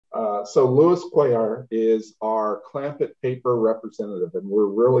So Louis Cuellar is our Clampitt Paper representative, and we're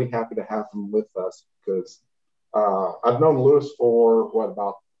really happy to have him with us because I've known Louis for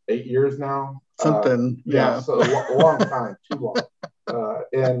about 8 years now. Something, yeah. So a long time, too long.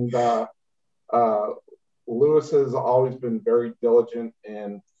 And Louis has always been very diligent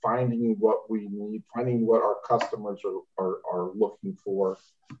in finding what we need, finding what our customers are looking for.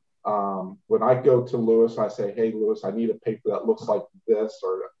 When I go to Louis, I say, "Hey, Louis, I need a paper that looks like this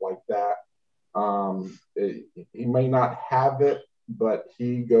or like that." He may not have it, but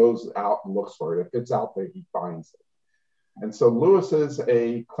he goes out and looks for it. If it's out there, he finds it. And so Louis is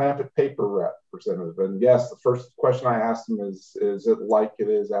a Clampitt Paper representative. And yes, the first question I asked him is it like it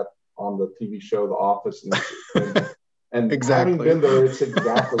is on the TV show The Office? And exactly. Having been there, it's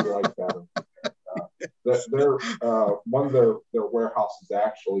exactly like that. One of their warehouses is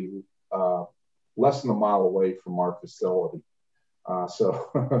actually less than a mile away from our facility. So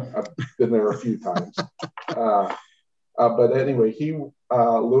I've been there a few times. But anyway,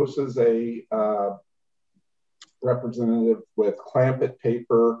 Louis is a representative with Clampitt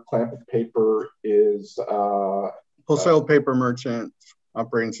Paper. Clampitt Paper is wholesale paper merchant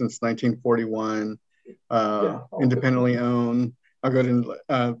operating since 1941, independently owned. I'll go to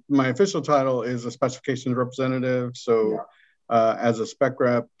my official title is a specifications representative. So as a spec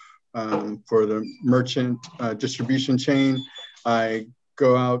rep for the merchant distribution chain, I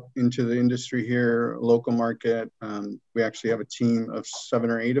go out into the industry here, local market. We actually have a team of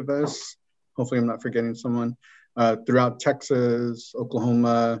 7 or 8 of us. Hopefully I'm not forgetting someone. Throughout Texas,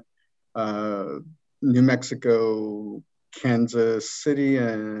 Oklahoma, New Mexico, Kansas City,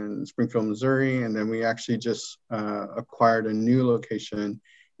 and Springfield, Missouri. And then we actually just acquired a new location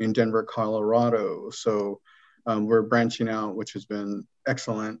in Denver, Colorado. So we're branching out, which has been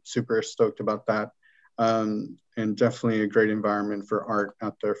excellent. Super stoked about that. And definitely a great environment for art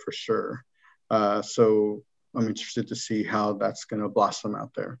out there for sure. So I'm interested to see how that's going to blossom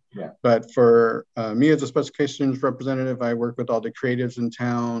out there. Yeah. But for me as a specifications representative, I work with all the creatives in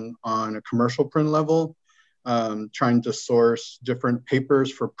town on a commercial print level, trying to source different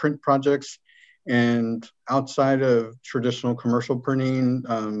papers for print projects. And outside of traditional commercial printing,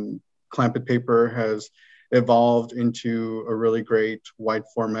 Clampitt Paper has evolved into a really great wide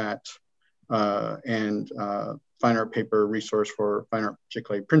format and fine art paper resource for fine art,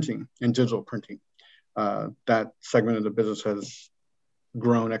 particularly printing and digital printing. That segment of the business has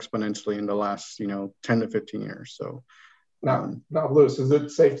grown exponentially in the last, 10 to 15 years. So now, Louis, is it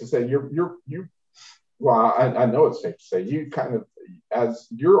safe to say well, I know it's safe to say you kind of, as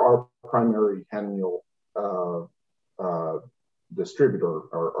you're our primary hand mill distributor,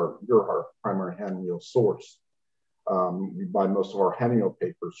 or you're our primary hand mill source. We buy most of our hand mill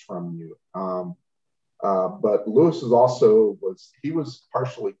papers from you. But Louis was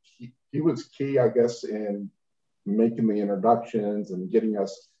partially key. He was key, I guess, in making the introductions and getting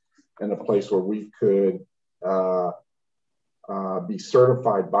us in a place where we could be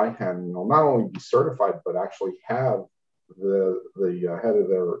certified by hand mill. Not only be certified, but actually have the head of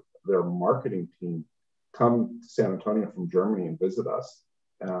their marketing team come to San Antonio from Germany and visit us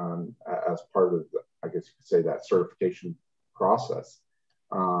as part of, I guess you could say, that certification process.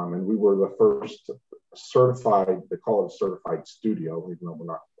 And we were the first certified, they call it a certified studio, even though we're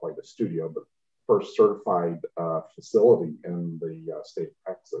not quite a studio, but first certified facility in the state of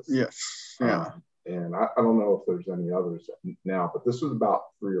Texas. Yes, yeah. And I don't know if there's any others now, but this was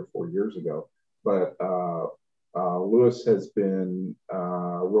about 3 or 4 years ago. But Louis has been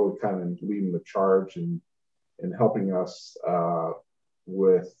really kind of leading the charge and helping us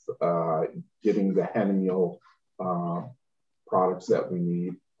with getting the hand mill products that we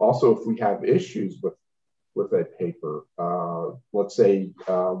need. Also, if we have issues with a paper, let's say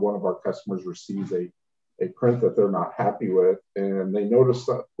one of our customers receives a print that they're not happy with, and they notice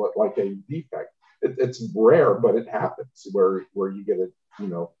like a defect. It's rare, but it happens where you get a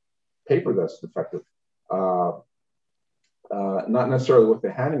paper that's defective. Not necessarily with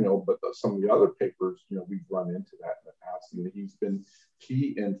the hand mill, but some of the other papers, we've run into that in the past, and he's been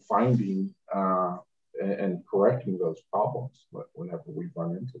key in finding and correcting those problems whenever we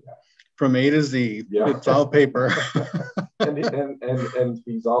run into that. From A to Z, it's all paper. and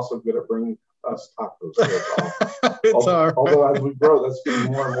he's also good at bringing us tacos. Although as we grow, that's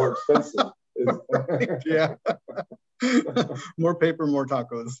getting more and more expensive. Yeah. More paper, more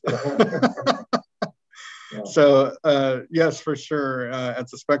tacos. Yeah. So yes, for sure.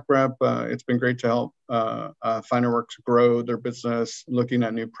 As a spec rep, it's been great to help FinerWorks grow their business, looking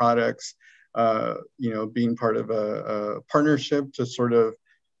at new products, being part of a partnership to sort of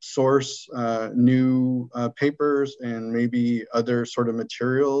source new papers and maybe other sort of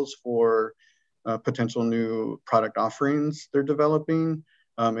materials for potential new product offerings they're developing.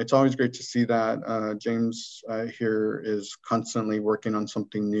 It's always great to see that. James here is constantly working on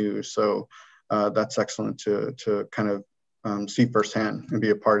something new. So that's excellent to kind of see firsthand and be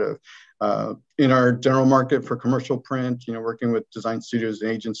a part of. In our general market for commercial print, working with design studios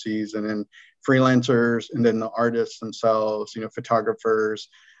and agencies, and then freelancers, and then the artists themselves, photographers,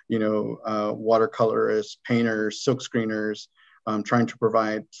 watercolorists, painters, silk screeners, trying to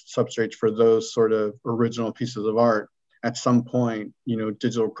provide substrates for those sort of original pieces of art. At some point,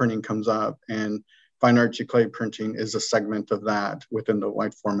 digital printing comes up, and fine art giclée printing is a segment of that within the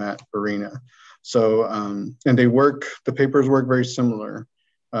wide format arena. So, and the papers work very similar,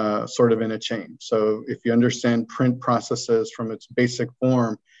 sort of in a chain. So if you understand print processes from its basic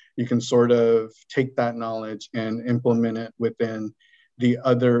form, you can sort of take that knowledge and implement it within the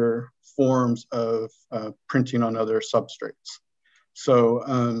other forms of printing on other substrates.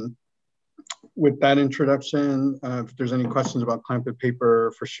 So with that introduction, if there's any questions about Clampitt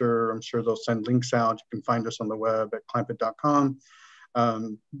Paper, for sure, I'm sure they'll send links out. You can find us on the web at clampitt.com.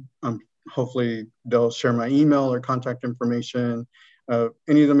 Hopefully they'll share my email or contact information.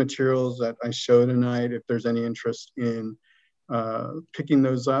 Any of the materials that I show tonight, if there's any interest in picking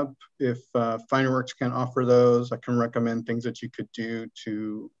those up, if FinerWorks can offer those, I can recommend things that you could do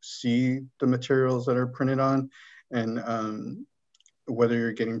to see the materials that are printed on. And whether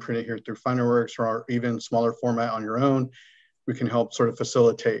you're getting printed here through FinerWorks or even smaller format on your own, we can help sort of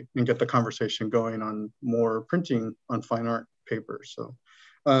facilitate and get the conversation going on more printing on fine art papers. So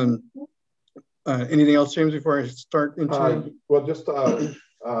anything else, James, before I start into? Well, just a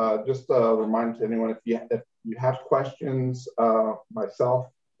reminder to anyone, if you have questions, myself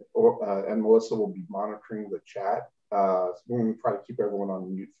and Melissa will be monitoring the chat. So we're going to try to keep everyone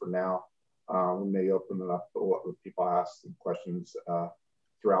on mute for now. We may open it up to what people ask questions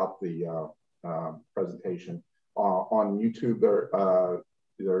throughout the presentation. On YouTube,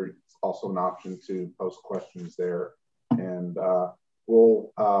 there's also an option to post questions there, and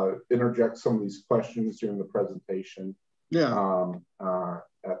we'll interject some of these questions during the presentation. Yeah.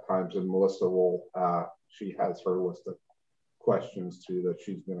 At times, and Melissa will. She has her list of questions too that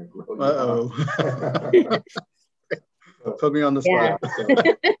she's going to grill you on. Put me on the spot.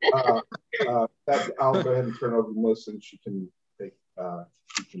 Yeah. I'll go ahead and turn over to Melissa, and she can take.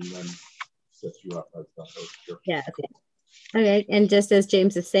 She can then set you up as the host here. Yeah. Okay. Okay. And just as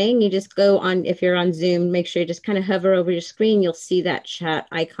James is saying, you just go on. If you're on Zoom, make sure you just kind of hover over your screen. You'll see that chat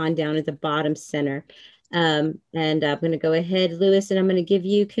icon down at the bottom center. And I'm going to go ahead, Lewis, and I'm going to give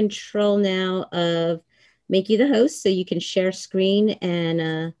you control now of make you the host so you can share screen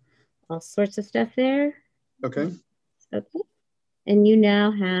and all sorts of stuff there. Okay. Okay. And you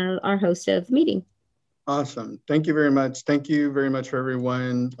now have our host of the meeting. Awesome. Thank you very much. Thank you very much for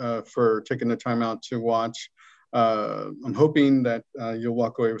everyone for taking the time out to watch. I'm hoping that you'll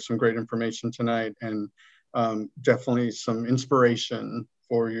walk away with some great information tonight, and definitely some inspiration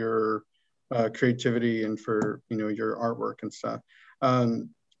for your creativity and for your artwork and stuff.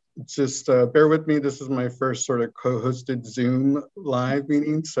 Just bear with me. This is my first sort of co-hosted Zoom live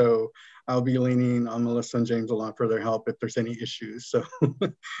meeting, so I'll be leaning on Melissa and James a lot for their help if there's any issues. So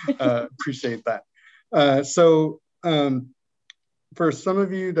appreciate that. For some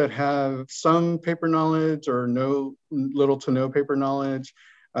of you that have some paper knowledge or little to no paper knowledge,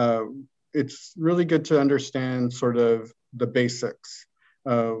 it's really good to understand sort of the basics.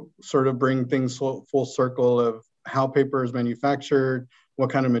 Sort of bring things full circle of how paper is manufactured, what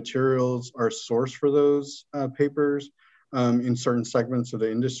kind of materials are sourced for those papers in certain segments of the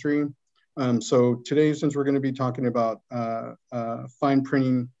industry. So today, since we're going to be talking about fine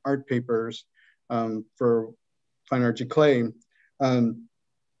printing art papers for fine art giclée,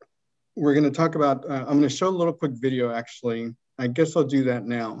 we're going to talk about, I'm going to show a little quick video actually. I guess I'll do that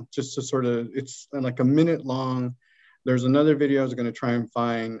now, just to sort of, it's like a minute long. There's another video I was going to try and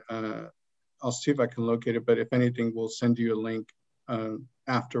find. I'll see if I can locate it, but if anything, we'll send you a link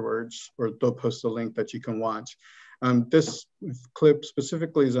afterwards, or they'll post a link that you can watch. This clip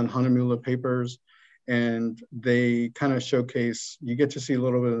specifically is on Honolulu papers, and they kind of showcase, you get to see a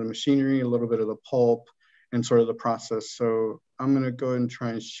little bit of the machinery, a little bit of the pulp, and sort of the process. So I'm going to go ahead and try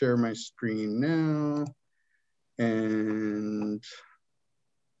and share my screen now, and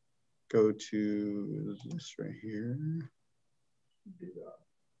go to this right here.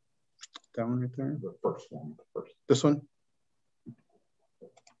 That one right there? The first one. This one?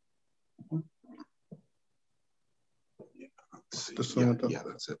 Yeah, let's see. This one? Yeah,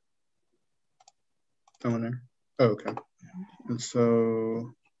 that's it. That one there? Oh, okay. And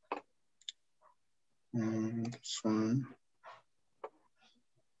so This one.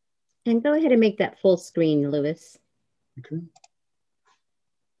 And go ahead and make that full screen, Lewis. Okay.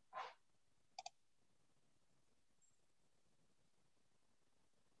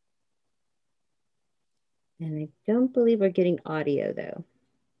 And I don't believe we're getting audio though.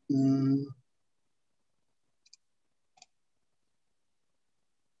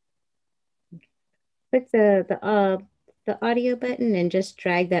 Click the audio button and just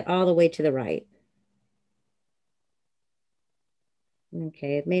drag that all the way to the right.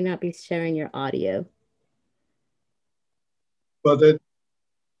 Okay, it may not be sharing your audio. But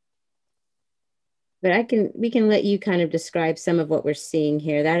we can let you kind of describe some of what we're seeing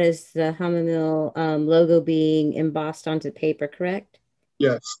here. That is the Hammermill logo being embossed onto paper, correct?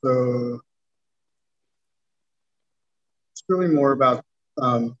 Yes. So it's really more about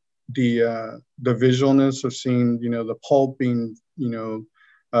the visualness of seeing, the pulp being,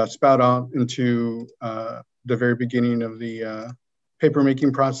 spout out into the very beginning of the paper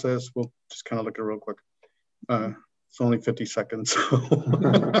making process. We'll just kind of look at it real quick. It's only 50 seconds, so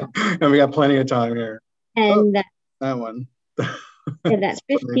and we got plenty of time here. And that one. And that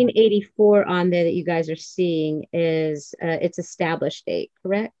 1584 on there that you guys are seeing is its established date,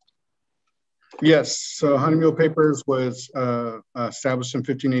 correct? Yes. So Hammermill Papers was established in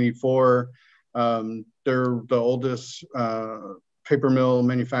 1584. They're the oldest paper mill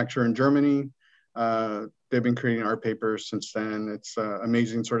manufacturer in Germany. They've been creating art papers since then. It's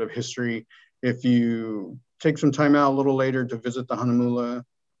amazing sort of history. If you take some time out a little later to visit the Hammermill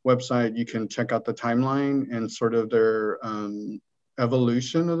website, you can check out the timeline and sort of their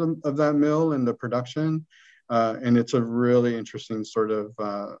evolution of that mill and the production. And it's a really interesting sort of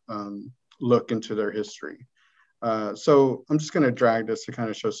look into their history. So I'm just going to drag this to kind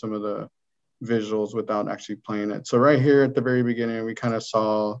of show some of the visuals without actually playing it. So right here at the very beginning, we kind of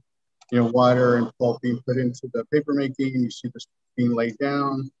saw, water and pulp being put into the paper making. You see this being laid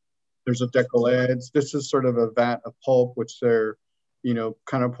down. There's a decollage. This is sort of a vat of pulp, which they're,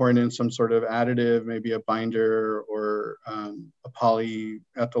 kind of pouring in some sort of additive, maybe a binder or a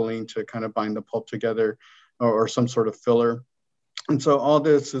polyethylene to kind of bind the pulp together, or some sort of filler. And so all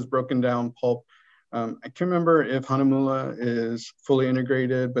this is broken down pulp. I can't remember if Hammermill is fully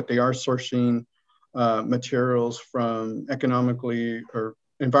integrated, but they are sourcing materials from economically or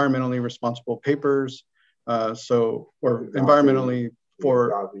environmentally responsible papers. Or environmentally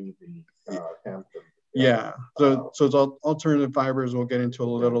for... Yeah, so it's alternative fibers we'll get into a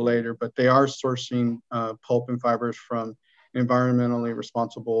little later, but they are sourcing pulp and fibers from environmentally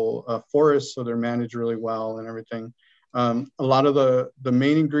responsible forests, so they're managed really well and everything. A lot of the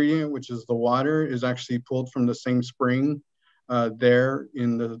main ingredient, which is the water, is actually pulled from the same spring there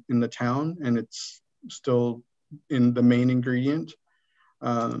in the town, and it's still in the main ingredient.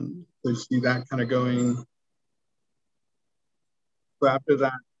 So you see that kind of going. So after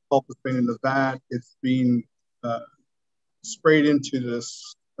that, pulp is been in the vat. It's being sprayed into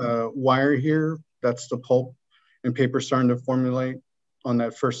this wire here. That's the pulp and paper starting to formulate on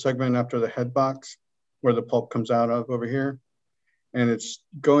that first segment after the head box, where the pulp comes out of over here. And it's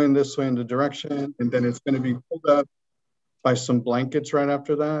going this way in the direction, and then it's going to be pulled up by some blankets right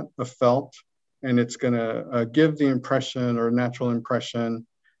after that, a felt, and it's going to give the impression or natural impression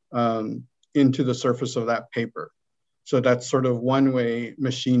into the surface of that paper. So that's sort of one way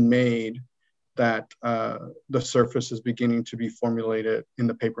machine made that the surface is beginning to be formulated in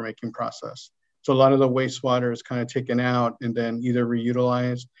the paper making process. So a lot of the wastewater is kind of taken out and then either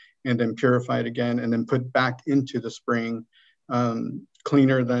reutilized and then purified again and then put back into the spring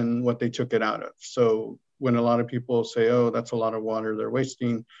cleaner than what they took it out of. So when a lot of people say, oh, that's a lot of water they're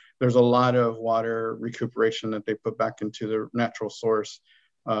wasting, there's a lot of water recuperation that they put back into the natural source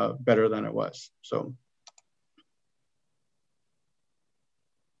better than it was. So.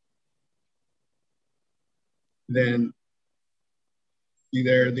 Then see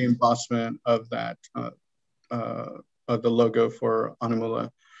there the embossment of that, of the logo for Hammermill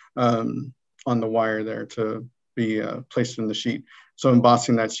on the wire there to be placed in the sheet. So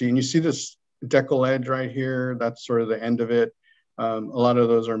embossing that sheet. And you see this decollage right here, that's sort of the end of it. A lot of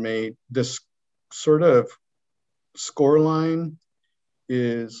those are made. This sort of score line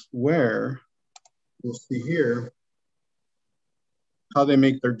is where you'll see here how they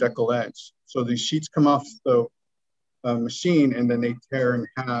make their decollage. So these sheets come off the machine and then they tear in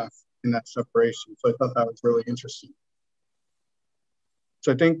half in that separation. So I thought that was really interesting.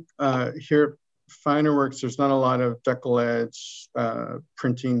 So I think here at FinerWorks, there's not a lot of decollage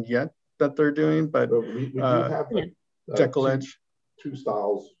printing yet that they're doing, but we do have decollage. Two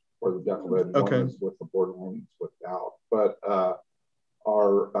styles for the decollage. Okay. One is with the border, one is without. But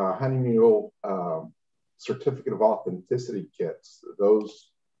our Hammermill certificate of authenticity kits. Those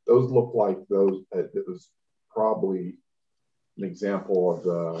look like those. It was probably an example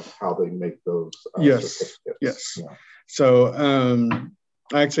of how they make those certificates. Yes. Yeah. So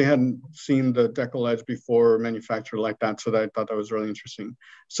I actually hadn't seen the decollage before manufactured like that, so I thought that was really interesting.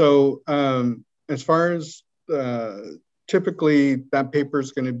 So as far as typically that paper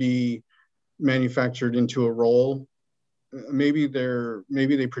is going to be manufactured into a roll. Maybe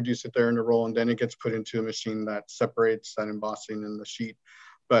they produce it there in a roll, and then it gets put into a machine that separates that embossing in the sheet.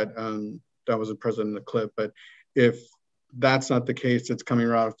 But that wasn't present in the clip. But if that's not the case, it's coming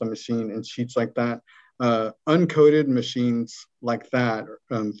right off the machine in sheets like that. Uncoated machines like that,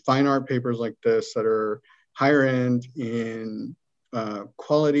 fine art papers like this that are higher end in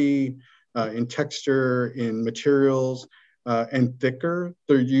quality, in texture, in materials, and thicker.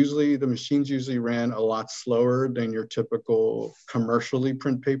 The machines usually ran a lot slower than your typical commercially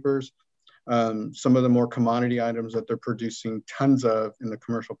print papers. Some of the more commodity items that they're producing tons of in the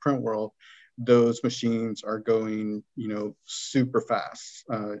commercial print world, those machines are going, super fast.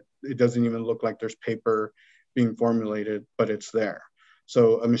 It doesn't even look like there's paper being formulated, but it's there.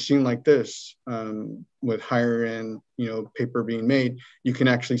 So a machine like this, with higher end, paper being made, you can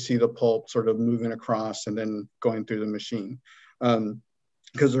actually see the pulp sort of moving across and then going through the machine,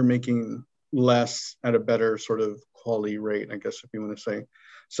 because they're making less at a better sort of quality rate, I guess, if you want to say.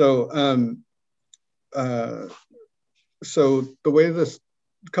 So, so the way this,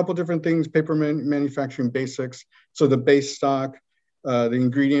 a couple different things, paper manufacturing basics. So the base stock, the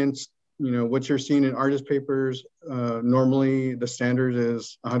ingredients, what you're seeing in artist papers, normally the standard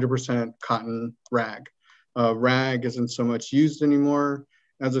is 100% cotton rag. Rag isn't so much used anymore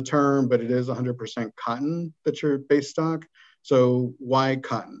as a term, but it is 100% cotton that's your base stock. So why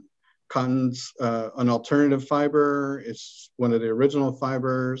cotton? Cotton's an alternative fiber. It's one of the original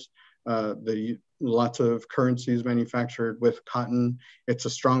fibers. Lots of currencies manufactured with cotton. It's a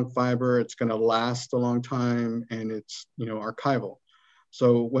strong fiber. It's going to last a long time, and it's archival.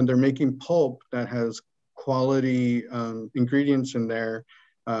 So when they're making pulp that has quality ingredients in there,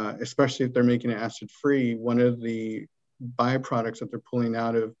 especially if they're making it acid-free, one of the byproducts that they're pulling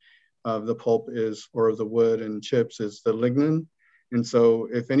out of the pulp is, or the wood and chips, is the lignin. And so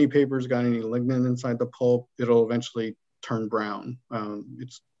if any paper's got any lignin inside the pulp, it'll eventually turn brown.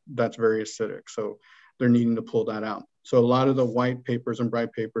 That's very acidic. So they're needing to pull that out. So a lot of the white papers and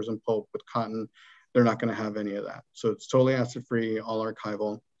bright papers and pulp with cotton, they're not going to have any of that. So it's totally acid-free, all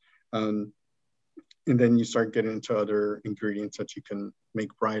archival. And then you start getting into other ingredients that you can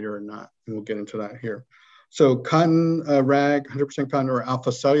make brighter or not. And we'll get into that here. So cotton rag, 100% cotton, or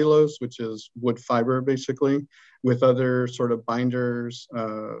alpha cellulose, which is wood fiber basically, with other sort of binders,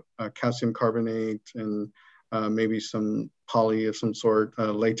 calcium carbonate, and maybe some poly of some sort,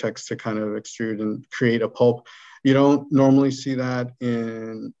 latex to kind of extrude and create a pulp. You don't normally see that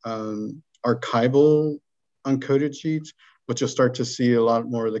in archival uncoated sheets, but you'll start to see a lot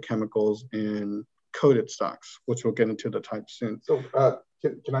more of the chemicals in coated stocks, which we'll get into the types soon. So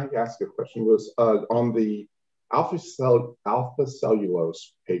can I ask a question, Louis? On the alpha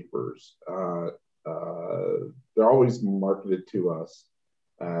cellulose papers, they're always marketed to us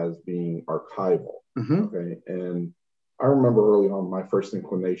as being archival. Okay, and I remember early on my first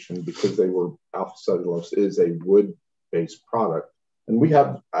inclination, because they were alpha cellulose is a wood-based product, and we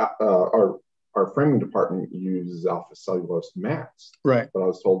have our framing department uses alpha cellulose mats. Right. But I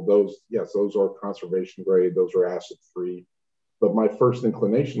was told those are conservation grade, those are acid-free. But my first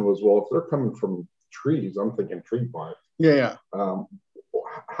inclination was, well, if they're coming from trees, I'm thinking tree bark. Yeah.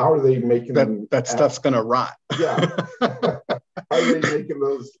 How are they making them? That stuff's gonna rot. Yeah. How are they making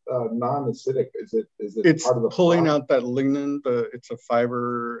those non-acidic? Is it it's part of the pulling out that lignin? It's a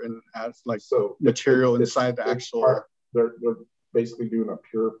fiber and adds material inside the actual. They're basically doing a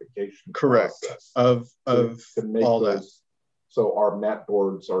purification. Correct. Process of to make all those, that. So our mat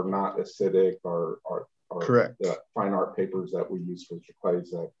boards are not acidic, or correct. The fine art papers that we use for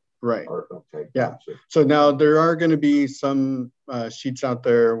clays that. Right. Okay. Yeah. Gotcha. So now there are going to be some sheets out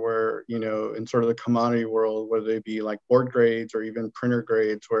there where, in sort of the commodity world, whether they be like board grades or even printer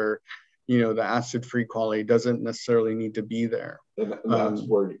grades, where, the acid-free quality doesn't necessarily need to be there. And that's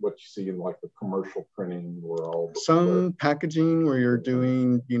where what you see in like the commercial printing world. Some packaging where you're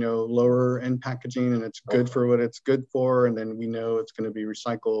doing, lower end packaging, and it's good for what it's good for. And then we know it's going to be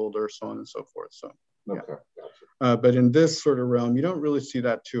recycled or so on and so forth. So. Okay, yeah. gotcha. But in this sort of realm, you don't really see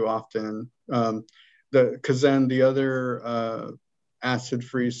that too often, because then the other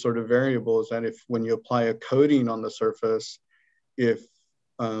acid-free sort of variable is that when you apply a coating on the surface, if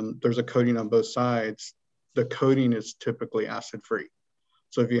there's a coating on both sides, the coating is typically acid-free.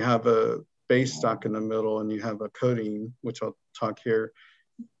 So if you have a base stock in the middle and you have a coating, which I'll talk here,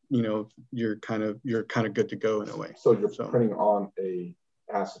 you know, you're kind of good to go in a way. So you're printing on a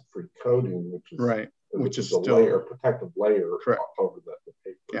acid-free coating, which is right, which is a still layer, protective layer correct. over the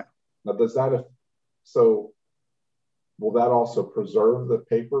paper. Yeah. Now, does that so? Will that also preserve the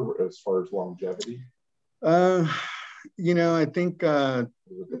paper as far as longevity? You know, I think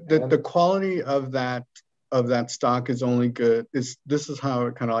the quality of that stock is only good. This is how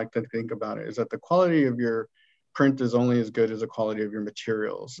I kind of like to think about it, is that the quality of your print is only as good as the quality of your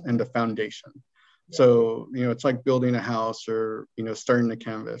materials and the foundation. Yeah. So, you know, it's like building a house or, you know, starting a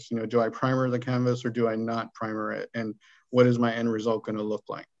canvas. You know, do I primer the canvas or do I not primer it? And what is my end result going to look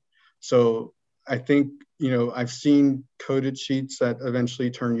like? So I think, you know, I've seen coated sheets that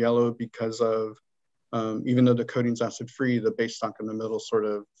eventually turn yellow because of, even though the coating's acid free, the base stock in the middle sort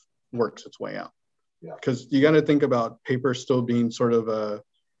of works its way out. Yeah. Because you got to think about paper still being sort of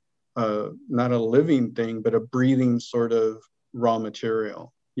not a living thing, but a breathing sort of raw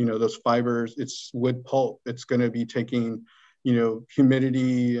material. You know, those fibers, it's wood pulp. It's going to be taking, you know,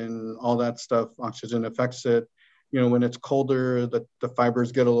 humidity and all that stuff. Oxygen affects it. You know, when it's colder, the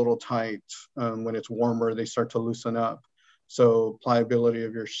fibers get a little tight. When it's warmer, they start to loosen up. So pliability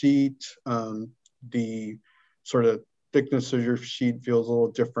of your sheet, the sort of thickness of your sheet feels a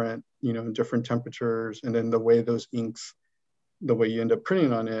little different, you know, in different temperatures. And then the way those inks, the way you end up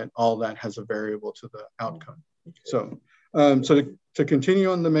printing on it, all that has a variable to the outcome. So, to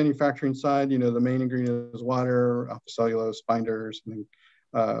continue on the manufacturing side, you know, the main ingredient is water, alpha cellulose, binders, and,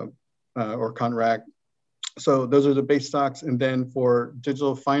 or cotton rag. So those are the base stocks. And then for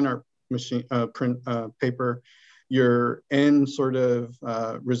digital fine art machine print paper, your end sort of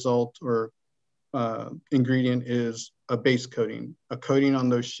result or ingredient is a base coating, a coating on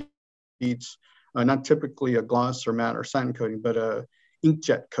those sheets, not typically a gloss or matte or satin coating, but a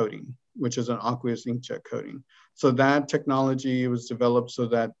inkjet coating, which is an aqueous inkjet coating. So that technology was developed so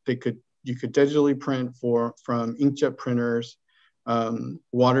that you could digitally print from inkjet printers,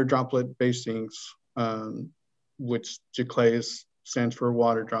 water droplet based inks, which Giclée stands for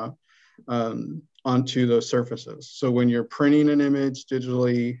water drop, onto those surfaces. So when you're printing an image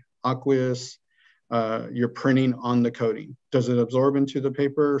digitally, aqueous, you're printing on the coating. Does it absorb into the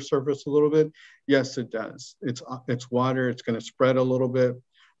paper surface a little bit? Yes, it does. It's water, it's going to spread a little bit,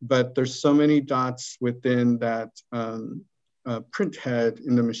 but there's so many dots within that print head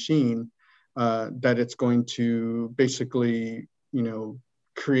in the machine that it's going to basically, you know,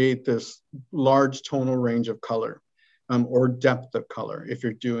 create this large tonal range of color or depth of color if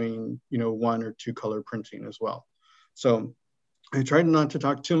you're doing, you know, 1 or 2 color printing as well. So I tried not to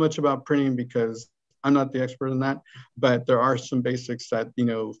talk too much about printing because I'm not the expert in that, but there are some basics that, you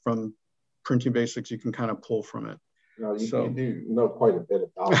know, from printing basics, you can kind of pull from it. No, you do know quite a bit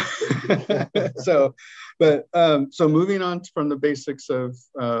about it. So moving on from the basics of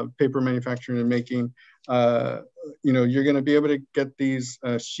paper manufacturing and making, you know, you're going to be able to get these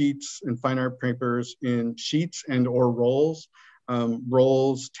sheets and fine art papers in sheets and or rolls.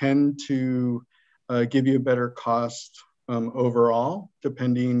 Rolls tend to give you a better cost overall,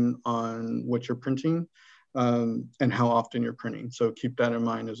 depending on what you're printing and how often you're printing. So keep that in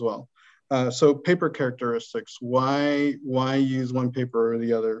mind as well. So paper characteristics, why use one paper or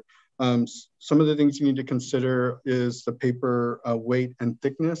the other? Some of the things you need to consider is the paper weight and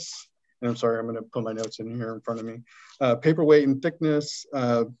thickness. And I'm sorry, I'm going to put my notes in here in front of me. Paper weight and thickness,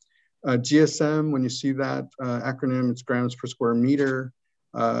 GSM, when you see that acronym, it's grams per square meter.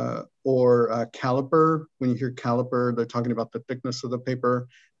 Or caliper, when you hear caliper, they're talking about the thickness of the paper.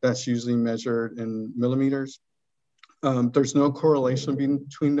 That's usually measured in millimeters. There's no correlation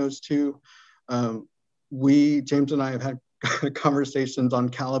between those two. James and I have had conversations on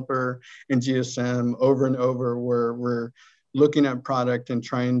caliper and GSM over and over where we're looking at product and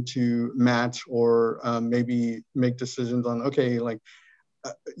trying to match or maybe make decisions on, okay, like,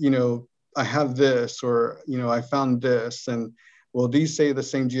 you know, I have this, or, you know, I found this, and well, these say the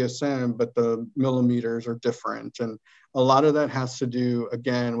same GSM, but the millimeters are different. And a lot of that has to do,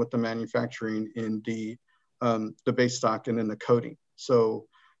 again, with the manufacturing in the base stock and in the coating. So,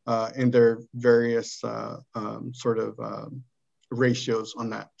 and there are various sort of ratios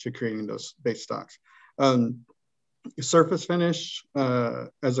on that to creating those base stocks. Surface finish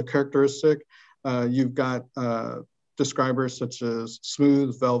as a characteristic, you've got describers such as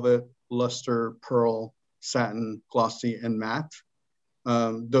smooth, velvet, luster, pearl, satin, glossy, and matte.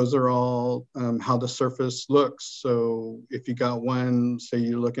 Those are all how the surface looks. So if you got one, say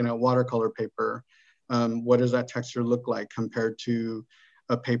you're looking at watercolor paper, what does that texture look like compared to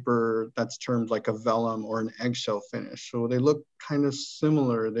a paper that's termed like a vellum or an eggshell finish. So they look kind of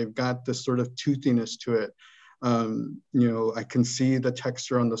similar. They've got this sort of toothiness to it. I can see the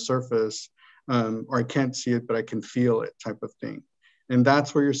texture on the surface, or I can't see it, but I can feel it type of thing. And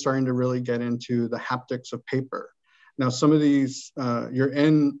that's where you're starting to really get into the haptics of paper. Now, some of these, your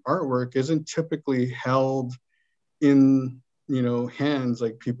end artwork isn't typically held in, hands.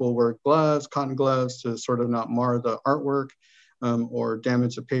 Like people wear gloves, cotton gloves, to sort of not mar the artwork, or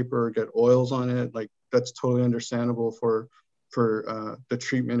damage the paper, or get oils on it. Like that's totally understandable for the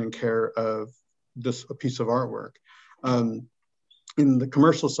treatment and care of a piece of artwork. In the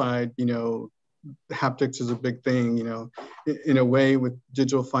commercial side, haptics is a big thing. In a way, with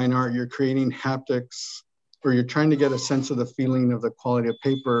digital fine art, you're creating haptics, or you're trying to get a sense of the feeling of the quality of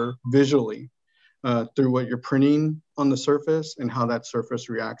paper visually, through what you're printing on the surface and how that surface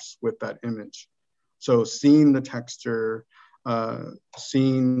reacts with that image. So seeing the texture,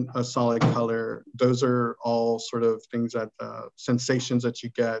 seeing a solid color, those are all sort of things that, sensations that you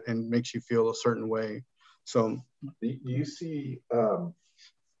get and makes you feel a certain way. So do you see,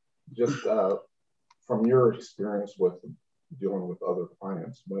 just from your experience with dealing with other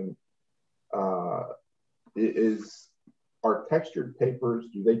clients, when are textured papers,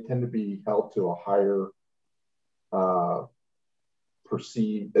 do they tend to be held to a higher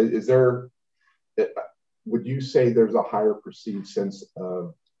perceived, would you say there's a higher perceived sense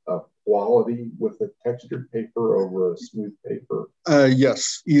of quality with a textured paper over a smooth paper?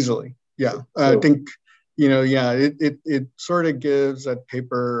 Yes, easily. Yeah. So, I think, it sort of gives that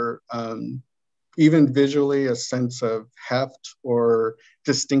paper, even visually, a sense of heft or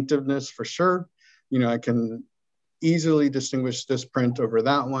distinctiveness for sure. I can easily distinguish this print over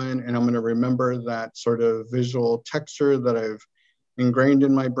that one, and I'm going to remember that sort of visual texture that I've ingrained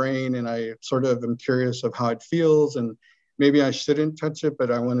in my brain, and I sort of am curious of how it feels, and maybe I shouldn't touch it,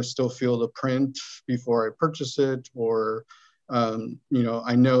 but I want to still feel the print before I purchase it, or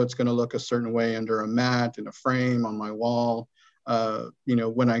I know it's going to look a certain way under a mat in a frame on my wall.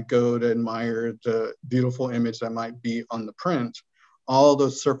 When I go to admire the beautiful image that might be on the print, all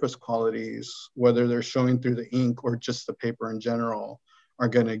those surface qualities, whether they're showing through the ink or just the paper in general, are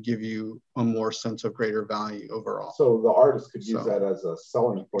going to give you a more sense of greater value overall. So the artist could use that as a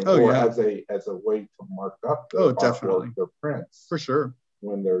selling point, or as a way to mark up their artwork, their prints. For sure.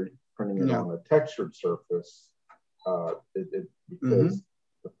 When they're printing it on a textured surface, because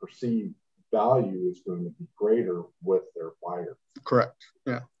the perceived value is going to be greater with their buyer. Correct.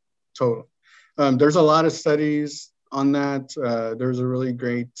 Yeah, totally. There's a lot of studies on that. There's a really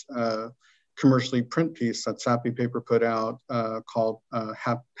great commercially print piece that Clampitt Paper put out called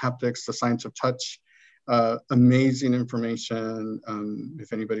Haptics, the Science of Touch. Amazing information.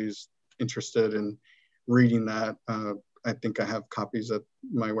 If anybody's interested in reading that, I think I have copies at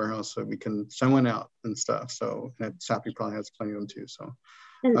my warehouse, so we can send one out and stuff. So Clampitt probably has plenty of them too. So,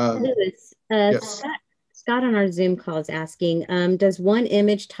 yes. Scott on our Zoom call is asking, does one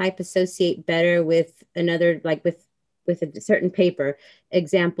image type associate better with another, like with a certain paper?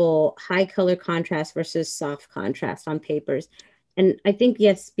 Example, high color contrast versus soft contrast on papers. And I think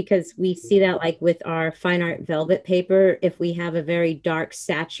yes, because we see that like with our fine art velvet paper, if we have a very dark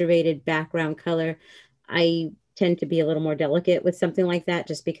saturated background color, I tend to be a little more delicate with something like that,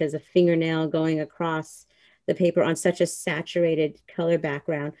 just because a fingernail going across the paper on such a saturated color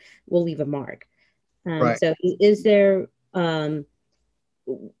background will leave a mark. Right. So is there,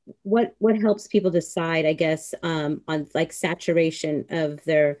 what helps people decide, I guess, on like saturation of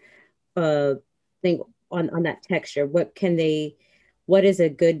their thing on that texture? What is a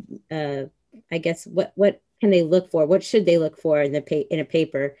good, I guess, what can they look for? What should they look for in a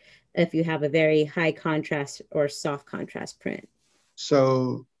paper if you have a very high contrast or soft contrast print?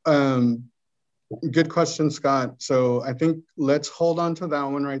 So, good question, Scott. So I think let's hold on to that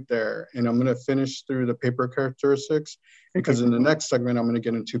one right there. And I'm going to finish through the paper characteristics, because in the next segment, I'm going to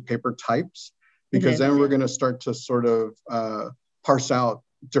get into paper types, because then we're going to start to sort of parse out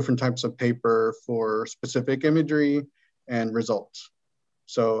different types of paper for specific imagery and results.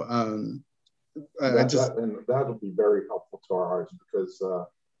 So that'll be very helpful to our artists, because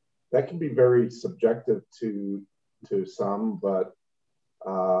that can be very subjective to some, but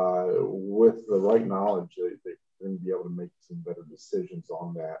with the right knowledge, they're going to be able to make some better decisions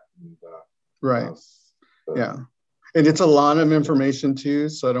on that. And, right. Yeah. And it's a lot of information too,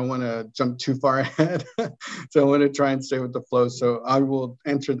 so I don't want to jump too far ahead. So I want to try and stay with the flow. So I will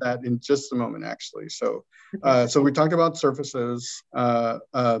enter that in just a moment, actually. So, so we talked about surfaces.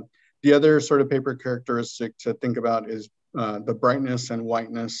 The other sort of paper characteristic to think about is the brightness and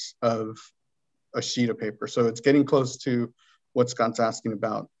whiteness of a sheet of paper. So it's getting close to what Scott's asking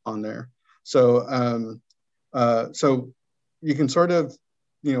about on there. So, so you can sort of,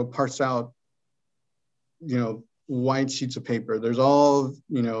 you know, parse out, you know, white sheets of paper. There's all,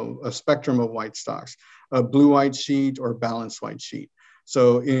 you know, a spectrum of white stocks, a blue white sheet or balanced white sheet.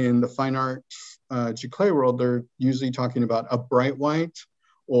 So in the fine arts giclée world, they're usually talking about a bright white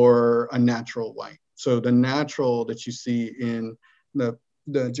or a natural white. So the natural that you see in the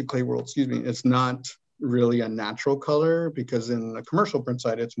giclée world, excuse me, it's not really a natural color, because in the commercial print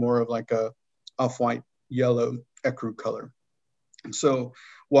side, it's more of like a off-white yellow ecru color. So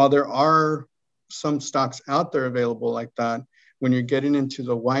while there are some stocks out there available like that, when you're getting into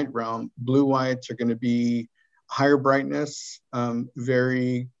the white realm, blue whites are going to be higher brightness,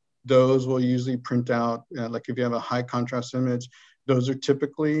 those will usually print out, like if you have a high contrast image, those are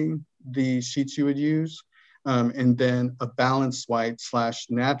typically the sheets you would use. And then a balanced white /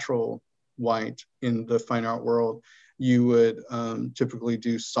 natural white in the fine art world, you would typically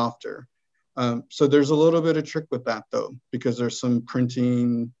do softer. So there's a little bit of trick with that though, because there's some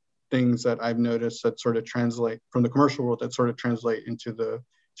printing things that I've noticed that sort of translate from the commercial world that sort of translate into the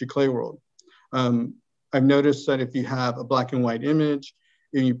giclée world. I've noticed that if you have a black and white image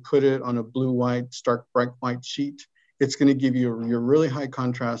and you put it on a blue white, stark bright white sheet, it's going to give you your really high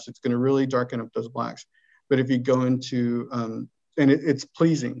contrast. It's going to really darken up those blacks. But if you go into, and it's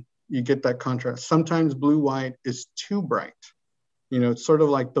pleasing, you get that contrast. Sometimes blue white is too bright. You know, it's sort of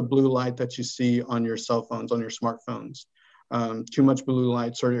like the blue light that you see on your cell phones, on your smartphones. Too much blue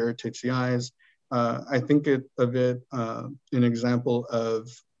light sort of irritates the eyes. I think of it an example of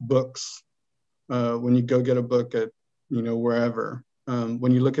books. When you go get a book at, you know, wherever,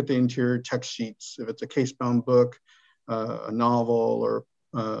 when you look at the interior text sheets, if it's a case-bound book, a novel, or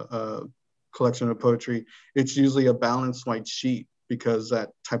a collection of poetry, it's usually a balanced white sheet, because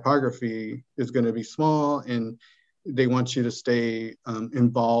that typography is going to be small and they want you to stay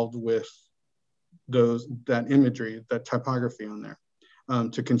involved with that imagery, that typography on there,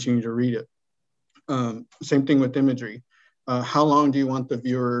 to continue to read it. Same thing with imagery. How long do you want the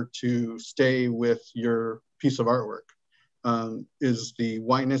viewer to stay with your piece of artwork? Is the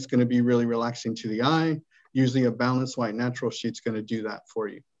whiteness going to be really relaxing to the eye? Usually a balanced white natural sheet's going to do that for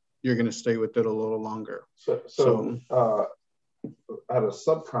you. You're going to stay with it a little longer. So at a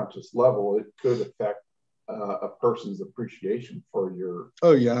subconscious level, it could affect a person's appreciation for your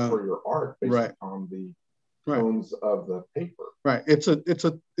for your art based on the tones of the paper. Right. It's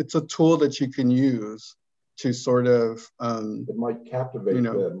a tool that you can use to sort of it might captivate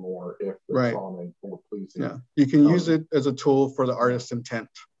them more if it's on a more pleasing. Yeah, you can use it as a tool for the artist's intent.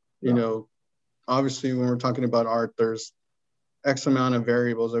 You know, obviously when we're talking about art, there's X amount of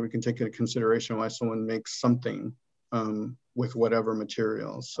variables that we can take into consideration why someone makes something with whatever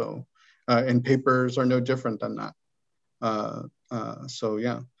materials. So, and papers are no different than that. So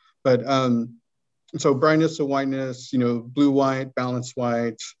yeah, but so brightness to whiteness, you know, blue white, balanced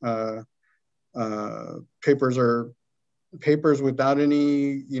white. Papers without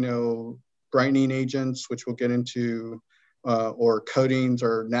any, you know, brightening agents, which we'll get into, or coatings,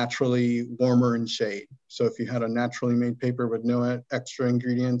 are naturally warmer in shade. So if you had a naturally made paper with no extra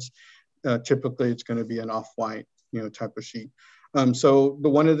ingredients, typically it's going to be an off-white, you know, type of sheet. So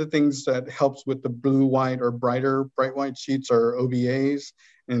one of the things that helps with the blue white or bright white sheets are OBAs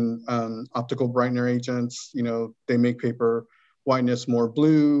and optical brightener agents. You know, they make paper whiteness more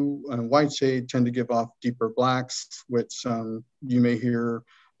blue, and white shade tend to give off deeper blacks, which you may hear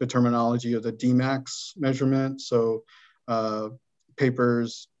the terminology of the Dmax measurement. So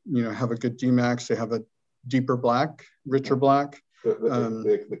papers, you know, have a good Dmax, they have a deeper black, richer black.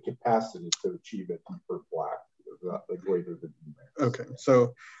 The capacity to achieve a deeper black, the greater the Dmax. Okay,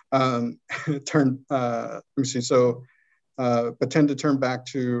 so let me see, so but tend to turn back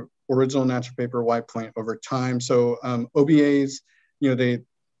to original natural paper white point over time. So OBAs, you know,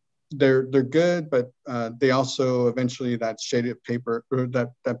 they're good, but they also eventually that shaded paper, or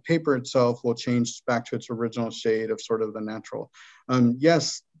that paper itself will change back to its original shade of sort of the natural.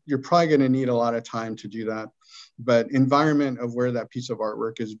 Yes, you're probably going to need a lot of time to do that, but environment of where that piece of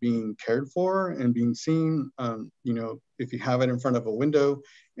artwork is being cared for and being seen, you know, if you have it in front of a window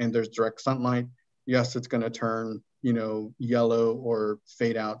and there's direct sunlight, yes, it's going to turn, you know, yellow or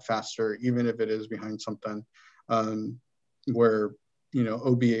fade out faster, even if it is behind something where, you know,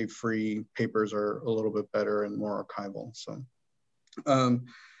 OBA free papers are a little bit better and more archival. So,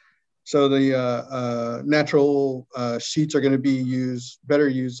 so the natural sheets are going to be better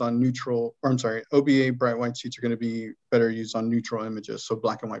used on neutral, or I'm sorry, OBA bright white sheets are going to be better used on neutral images, so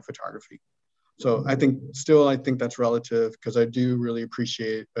black and white photography. So I think that's relative, because I do really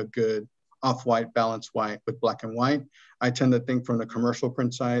appreciate a good off-white, balanced white with black and white. I tend to think from the commercial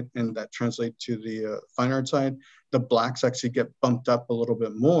print side, and that translates to the fine art side, the blacks actually get bumped up a little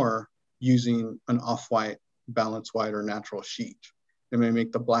bit more using an off-white, balanced white, or natural sheet. It may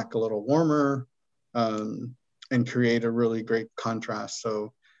make the black a little warmer and create a really great contrast.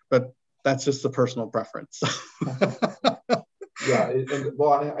 So, but that's just the personal preference. Yeah,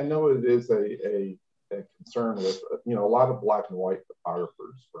 well, I know it is a concern with, you know, a lot of black and white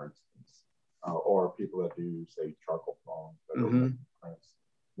photographers, for instance, or people that do, say, charcoal drawings that are prints.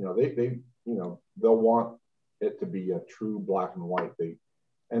 You know, you know, they'll want it to be a true black and white.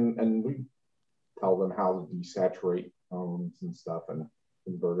 And we tell them how to desaturate tones and stuff and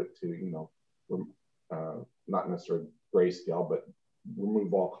convert it to, you know, not necessarily grayscale, but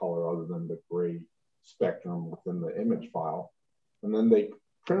remove all color other than the gray spectrum within the image file. And then they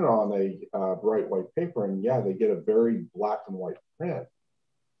print it on a bright white paper, and yeah, they get a very black and white print.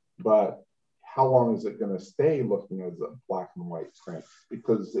 But how long is it going to stay looking as a black and white print?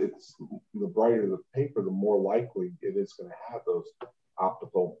 Because it's the brighter the paper, the more likely it is going to have those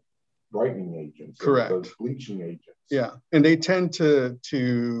optical brightening agents, correct, those bleaching agents. Yeah, and they tend to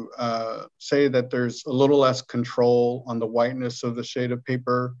say that there's a little less control on the whiteness of the shade of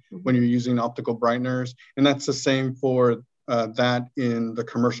paper when you're using optical brighteners, and that's the same for that in the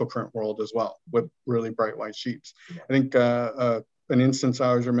commercial print world as well, with really bright white sheets. Yeah. I think an instance I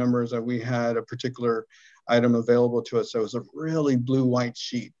always remember is that we had a particular item available to us that was a really blue white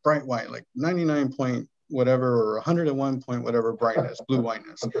sheet, bright white, like 99 point whatever or 101 point whatever brightness, blue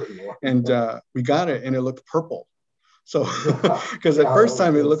whiteness. And we got it and it looked purple. So, because at first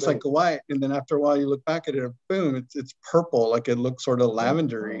time it looks like a white, and then after a while you look back at it, boom, it's purple, like it looks sort of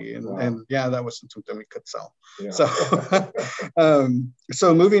lavendery, and yeah, that wasn't something we could sell. Yeah. So,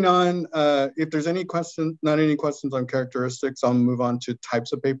 so moving on, if there's any questions, not any questions on characteristics, I'll move on to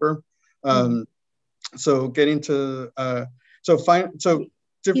types of paper. So getting to,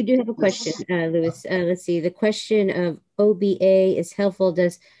 you do have a question, Louis. Let's see. The question of OBA is helpful.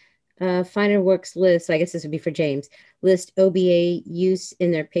 Does FinerWorks list, so I guess this would be for James, list OBA use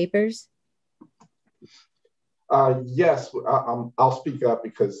in their papers? Yes, I'll speak up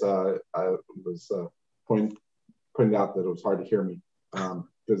because I was pointed out that it was hard to hear me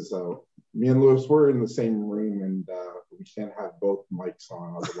because me and Louis were in the same room and we can't have both mics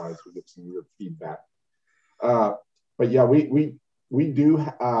on, otherwise we get some weird feedback. But yeah, we do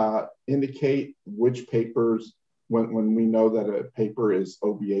indicate which papers, when we know that a paper is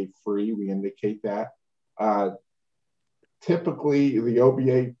OBA free, we indicate that. Typically, the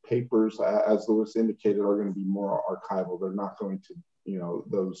OBA papers, as Louis indicated, are going to be more archival. They're not going to, you know,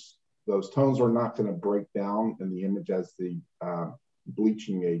 those tones are not going to break down in the image as the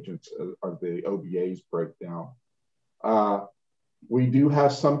bleaching agents or the OBAs break down. We do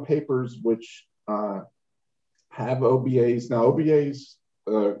have some papers which have OBAs. Now, OBAs,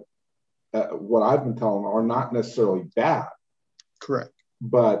 what I've been telling them, are not necessarily bad. Correct.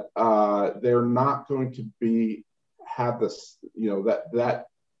 But they're not going to have this, you know, that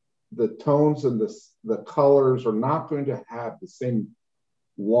the tones and the colors are not going to have the same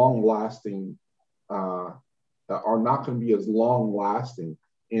long-lasting, are not going to be as long-lasting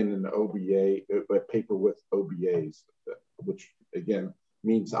in an OBA, a paper with OBAs, which again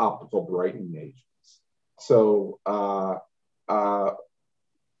means optical brightening agents. So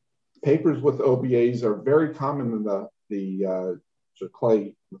papers with OBAs are very common in the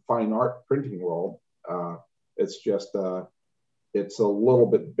fine art printing world. It's just it's a little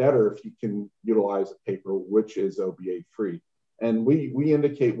bit better if you can utilize a paper which is OBA free, and we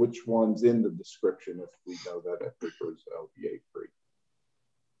indicate which one's in the description if we know that a paper is OBA free.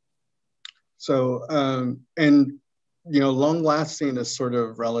 So and you know, long lasting is sort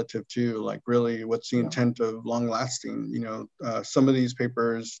of relative to, like, really what's the intent of long lasting. You know, some of these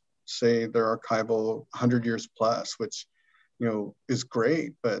papers say they're archival 100 years plus, which, you know, is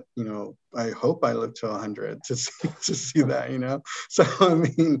great, but, you know, I hope I live to 100 to see that, you know. So I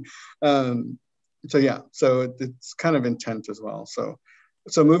mean, so yeah, so it's kind of intent as well. So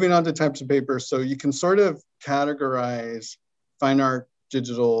moving on to types of paper, so you can sort of categorize fine art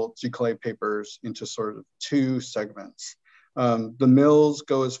digital giclée papers into sort of two segments. The mills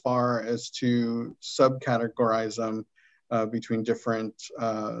go as far as to subcategorize them between different,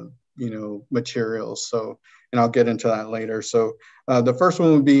 you know, materials. So, and I'll get into that later. So the first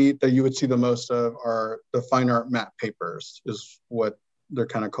one would be that you would see the most of are the fine art matte papers, is what they're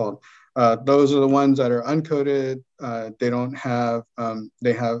kind of called. Those are the ones that are uncoated. They don't have,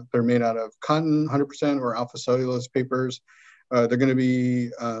 they're made out of cotton 100% or alpha cellulose papers. They're going to be,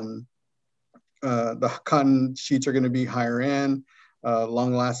 the cotton sheets are going to be higher end.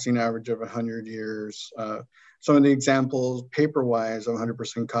 long-lasting average of 100 years. Some of the examples, paper-wise, of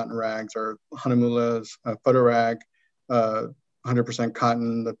 100% cotton rags are Hahnemuhla's photo rag, 100%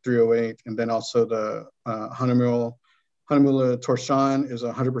 cotton, the 308, and then also the Hahnemuhle Torsion is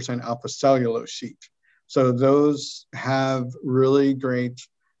 100% alpha cellulose sheet. So those have really great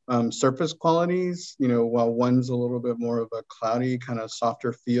surface qualities. You know, while one's a little bit more of a cloudy, kind of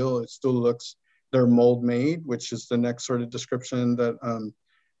softer feel, it still looks, they're mold made, which is the next sort of description that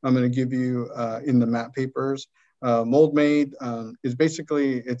I'm going to give you in the matte papers. Mold made is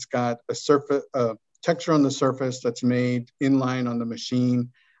basically, it's got a surface, texture on the surface that's made in line on the machine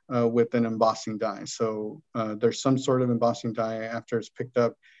with an embossing die. So there's some sort of embossing die after it's picked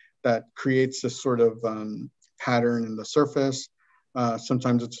up that creates this sort of pattern in the surface.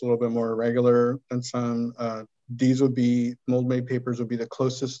 Sometimes it's a little bit more irregular than some. These would be, mold made papers would be the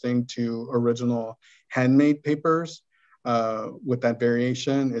closest thing to original handmade papers with that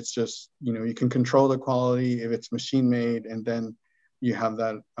variation. It's just, you know, you can control the quality if it's machine made, and then you have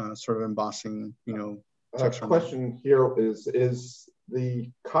that sort of embossing, you know, texture. Question here is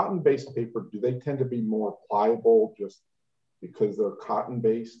the cotton-based paper, do they tend to be more pliable just because they're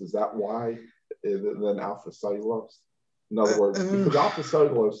cotton-based? Is that why, than alpha cellulose? In other words, because alpha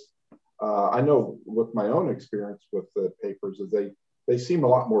cellulose, I know with my own experience with the papers, is they seem a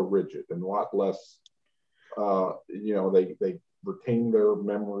lot more rigid and a lot less, you know, they retain their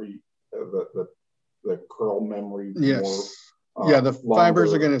memory, the curl memory more. Yeah, the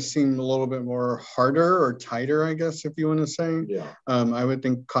fibers are going to seem a little bit more harder or tighter, I guess, if you want to say. Yeah. I would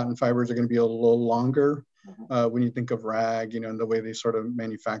think cotton fibers are going to be a little longer when you think of rag, you know, and the way they sort of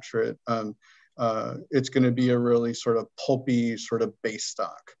manufacture it. It's going to be a really sort of pulpy sort of base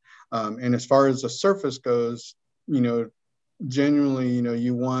stock. And as far as the surface goes, you know, generally, you know,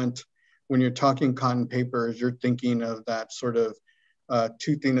 you want, when you're talking cotton papers, you're thinking of that sort of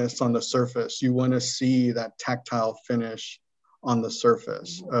toothiness on the surface. You want to see that tactile finish on the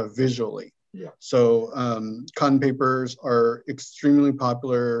surface visually. Yeah. So cotton papers are extremely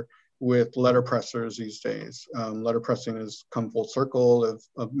popular with letter pressers these days. Letter pressing has come full circle, as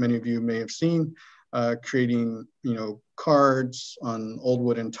many of you may have seen, creating, you know, cards on old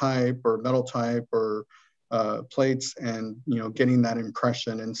wooden type or metal type or plates, and, you know, getting that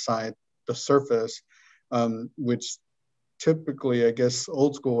impression inside the surface, which typically, I guess,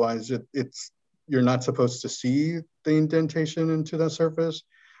 old school wise, it's, you're not supposed to see the indentation into the surface.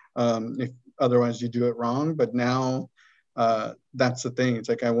 If otherwise you do it wrong. But now that's the thing. It's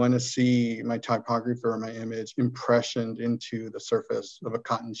like, I want to see my typography or my image impressioned into the surface of a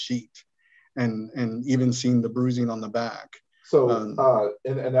cotton sheet, and even seeing the bruising on the back. So, and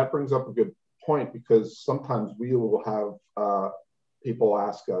that brings up a good point, because sometimes we will have people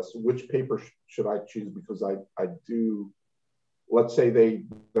ask us, which paper should I choose? Because I do, let's say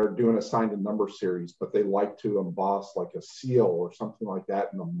they're doing a signed and number series, but they like to emboss like a seal or something like that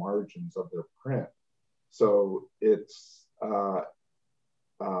in the margins of their print. So it's,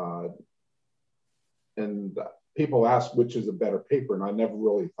 and people ask which is a better paper, and I never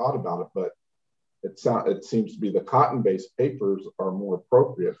really thought about it, but it seems to be the cotton-based papers are more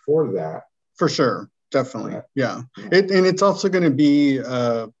appropriate for that. For sure, definitely, yeah. And it's also going to be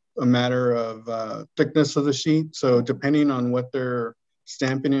a matter of thickness of the sheet. So depending on what they're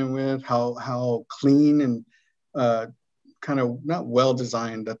stamping it with, how clean and kind of not well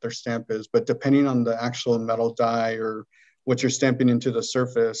designed that their stamp is, but depending on the actual metal die or what you're stamping into the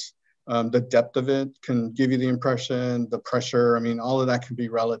surface, the depth of it can give you the impression, the pressure, I mean, all of that can be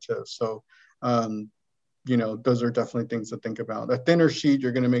relative. So, you know, those are definitely things to think about. A thinner sheet,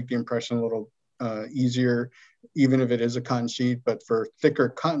 you're going to make the impression a little easier, even if it is a cotton sheet. But for thicker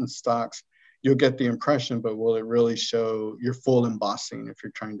cotton stocks, you'll get the impression, but will it really show your full embossing if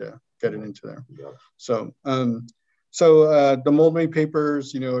you're trying to get it into there? Yeah. So, the mold made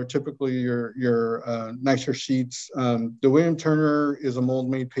papers, you know, are typically your nicer sheets. The William Turner is a mold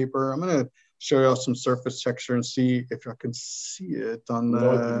made paper. I'm going to show you all some surface texture and see if I can see it on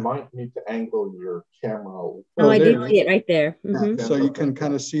the. You might need to angle your camera. Oh, I do see it right there. Yeah, so you can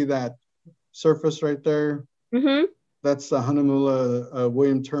kind of see that surface right there. Mm-hmm. That's the Hahnemuhle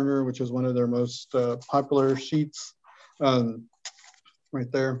William Turner, which is one of their most popular sheets,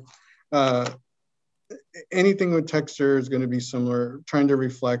 right there. Anything with texture is going to be similar, trying to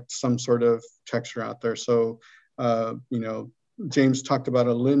reflect some sort of texture out there. So, you know, James talked about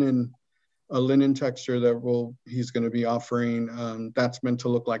a linen texture that he's going to be offering. That's meant to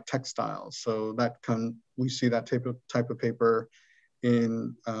look like textiles. So we see that type of paper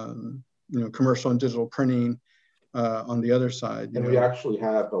in you know, commercial and digital printing on the other side. And we actually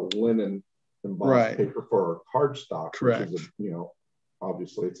have a linen embossed paper for our cardstock. Correct. Which is you know,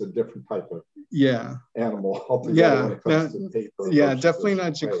 obviously. It's a different type of yeah animal altogether when it comes to paper. Yeah, definitely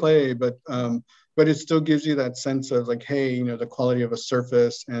not giclée, but it still gives you that sense of like, hey, you know, the quality of a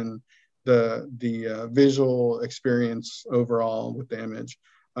surface and the visual experience overall with the image.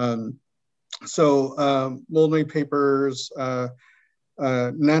 Molding papers,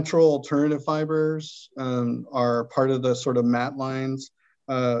 natural alternative fibers are part of the sort of matte lines.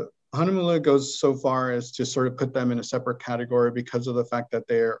 Hahnemühle goes so far as to sort of put them in a separate category because of the fact that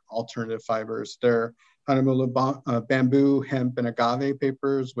they're alternative fibers. They're Hahnemühle bamboo, hemp, and agave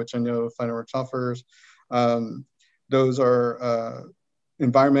papers, which I know FinerWorks offers. Those are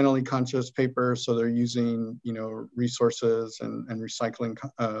environmentally conscious papers, so they're using, you know, resources and recycling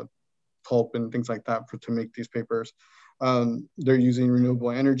pulp and things like that to make these papers. They're using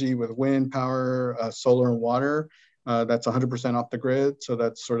renewable energy with wind power, solar, and water. That's 100% off the grid. So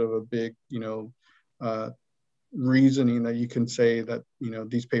that's sort of a big, you know, reasoning that you can say that, you know,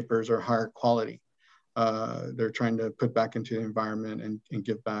 these papers are higher quality. They're trying to put back into the environment and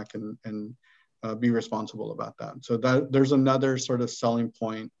give back and be responsible about that. So that there's another sort of selling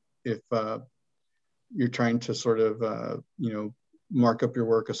point if you're trying to sort of, you know, mark up your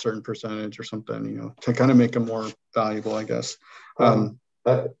work a certain percentage or something, you know, to kind of make it more valuable, I guess.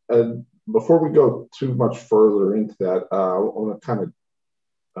 And before we go too much further into that, I want to kind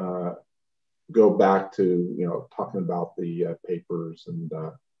of go back to, you know, talking about the papers and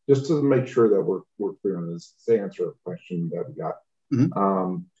just to make sure that we're clear on this, to answer a question that we got.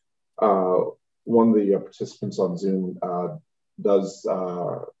 Mm-hmm. One of the participants on Zoom does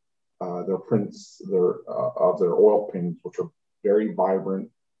their prints of their oil paintings, which are very vibrant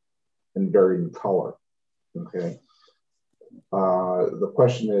and varied in color. Okay. The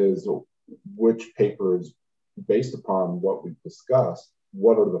question is, which paper is based upon what we've discussed?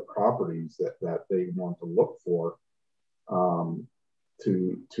 What are the properties that they want to look for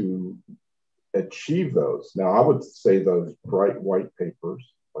to achieve those? Now, I would say those bright white papers,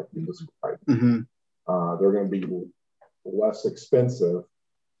 like you described, mm-hmm. They're going to be less expensive.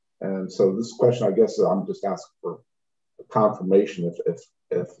 And so this question, I guess I'm just asking for confirmation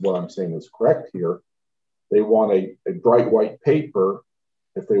if what I'm saying is correct here. They want a bright white paper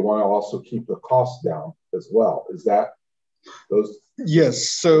if they want to also keep the cost down as well. Is that those? Yes.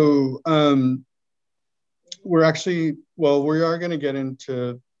 So we are going to get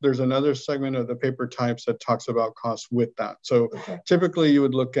into, there's another segment of the paper types that talks about costs with that. So typically you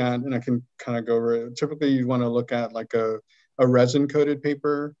would look at, and I can kind of go over it, typically you want to look at like a resin coated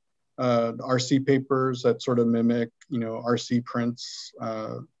paper, RC papers that sort of mimic, you know, RC prints,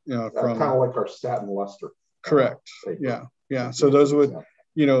 you know, from kind of like our satin luster. Correct. Paper. Yeah. So those would,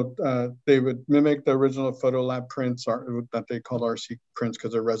 you know, they would mimic the original photo lab prints that they called RC prints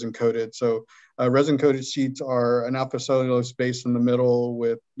because they're resin coated. So resin coated sheets are an alpha cellulose base in the middle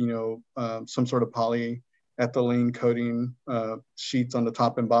with, you know, some sort of polyethylene coating sheets on the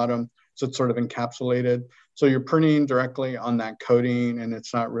top and bottom. So it's sort of encapsulated. So you're printing directly on that coating and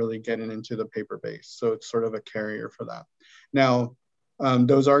it's not really getting into the paper base. So it's sort of a carrier for that. Now,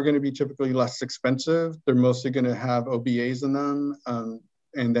 those are going to be typically less expensive. They're mostly going to have OBAs in them.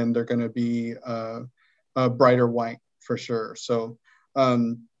 And then they're going to be a brighter white for sure. So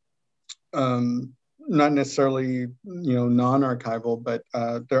not necessarily, you know, non-archival, but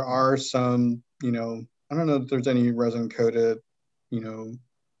there are some, you know, I don't know if there's any resin coated, you know,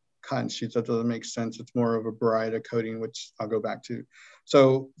 cotton sheets. That doesn't make sense. It's more of a baryta coating, which I'll go back to.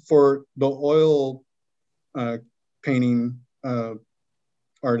 So for the oil painting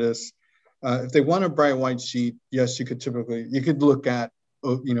artists, if they want a bright white sheet, yes, you could look at,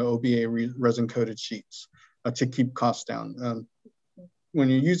 you know, OBA resin coated sheets to keep costs down. When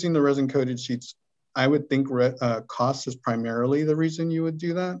you're using the resin coated sheets, I would think cost is primarily the reason you would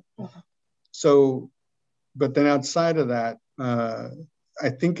do that. So, but then outside of that, I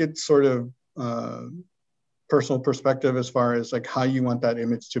think it's sort of personal perspective as far as like how you want that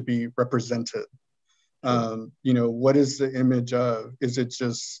image to be represented. You know, what is the image of? Is it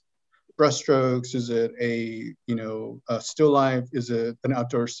just brushstrokes? Is it a, you know, a still life? Is it an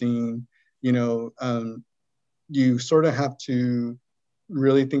outdoor scene? You know, you sort of have to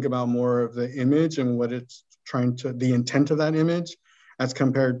really think about more of the image and what it's trying to, the intent of that image as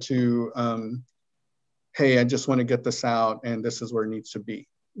compared to, hey, I just want to get this out and this is where it needs to be.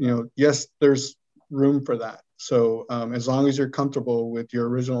 You know, yes, there's room for that. So as long as you're comfortable with your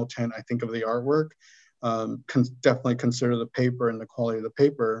original intent, I think, of the artwork, definitely consider the paper and the quality of the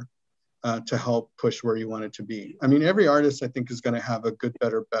paper to help push where you want it to be. I mean, every artist, I think, is going to have a good,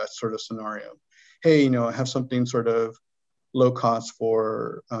 better, best sort of scenario. Hey, you know, I have something sort of low cost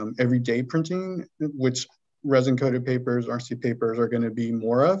for everyday printing, which resin coated papers, RC papers are going to be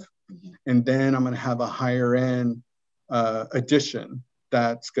more of. And then I'm going to have a higher end edition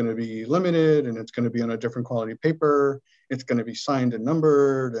that's going to be limited, and it's going to be on a different quality paper. It's going to be signed and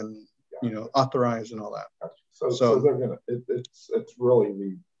numbered and, you know, authorized and all that. So they're going to, it's really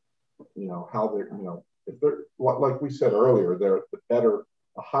the, you know, how they're, you know, if they're, like we said earlier, they're the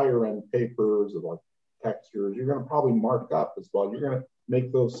higher end papers or like textures, you're going to probably mark up as well. You're going to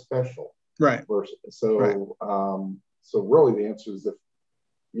make those special. Right. So, right. So really the answer is, if,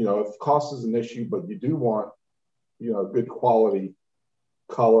 you know, if cost is an issue, but you do want, you know, good quality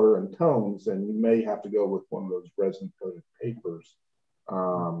color and tones, then you may have to go with one of those resin coated papers.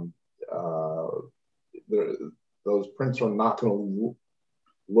 Those prints are not going to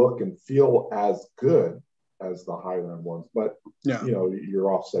look and feel as good as the higher end ones, but yeah, you know,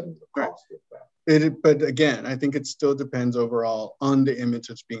 you're offsetting the cost right. of that. But again, I think it still depends overall on the image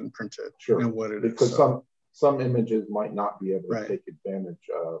that's being printed. Sure. And what it because is. So. Some images might not be able to right. take advantage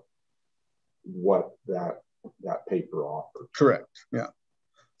of what that paper offers. Correct. Yeah.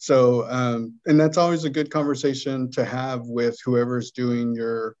 So, and that's always a good conversation to have with whoever's doing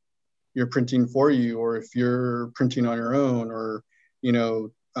your printing for you, or if you're printing on your own, or, you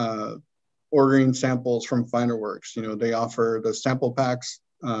know, ordering samples from FinerWorks. You know, they offer the sample packs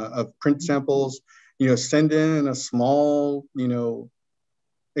of print samples. You know, send in a small, you know,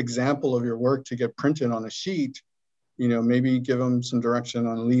 example of your work to get printed on a sheet. You know, maybe give them some direction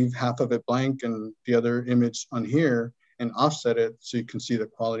on leave half of it blank and the other image on here, and offset it so you can see the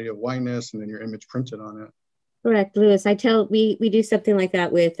quality of whiteness and then your image printed on it. Correct, Lewis. We do something like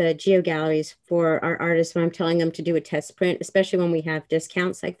that with geo galleries for our artists when I'm telling them to do a test print, especially when we have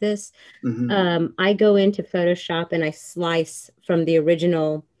discounts like this. Mm-hmm. I go into Photoshop and I slice from the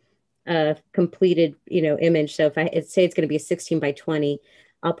original completed, you know, image. So if I say it's going to be a 16 by 20,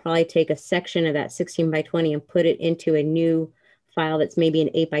 I'll probably take a section of that 16 by 20 and put it into a new file that's maybe an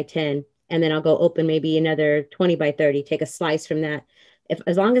 8 by 10. And then I'll go open maybe another 20 by 30, take a slice from that.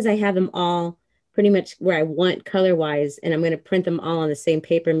 As long as I have them all pretty much where I want color-wise, and I'm going to print them all on the same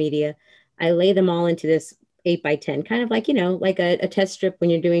paper media, I lay them all into this 8 by 10, kind of like, you know, like a test strip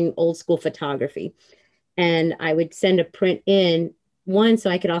when you're doing old school photography. And I would send a print in, one, so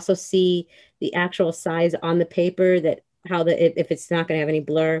I could also see the actual size on the paper, that how if it's not going to have any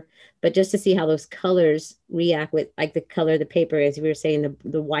blur, but just to see how those colors react with like the color of the paper is. We were saying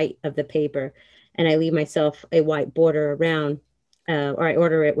the white of the paper, and I leave myself a white border around, or I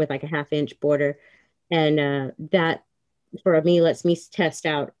order it with like a 1/2 inch border, and that for me lets me test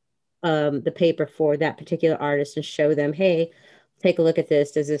out the paper for that particular artist and show them, hey, take a look at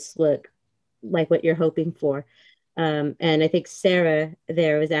this. Does this look like what you're hoping for? And I think Sarah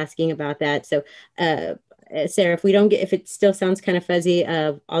there was asking about that. So Sarah, if it still sounds kind of fuzzy,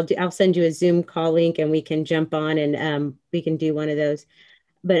 I'll send you a Zoom call link and we can jump on and we can do one of those.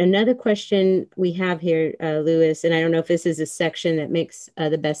 But another question we have here, Lewis, and I don't know if this is a section that makes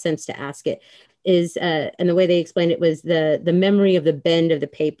the best sense to ask it, is, and the way they explained it was the memory of the bend of the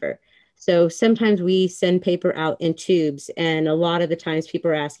paper. So sometimes we send paper out in tubes, and a lot of the times people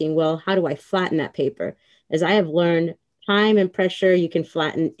are asking, well, how do I flatten that paper? As I have learned, time and pressure, you can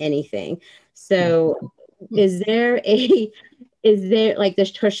flatten anything. So is there like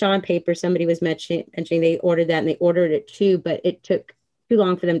this Toshan paper somebody was mentioning, they ordered that and they ordered it too, but it took too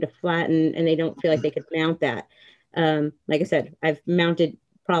long for them to flatten and they don't feel like they could mount that. Like I said, I've mounted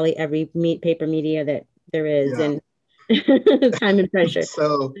probably every paper media that there is, yeah. And time and pressure.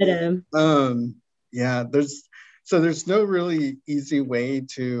 So, yeah, there's no really easy way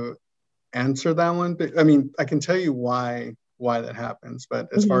to answer that one. But I mean, I can tell you why that happens, but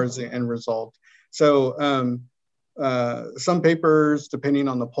as far as the end result. So some papers, depending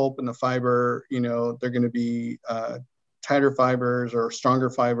on the pulp and the fiber, you know, they're going to be tighter fibers or stronger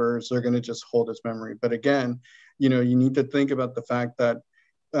fibers. They're going to just hold its memory. But again, you know, you need to think about the fact that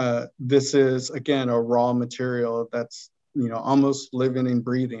this is, again, a raw material that's, you know, almost living and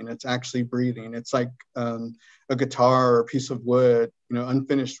breathing. It's actually breathing. It's like a guitar or a piece of wood, you know,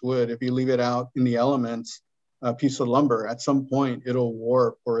 unfinished wood. If you leave it out in the elements, a piece of lumber, at some point it'll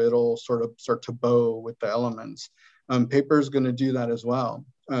warp or it'll sort of start to bow with the elements. Paper is going to do that as well.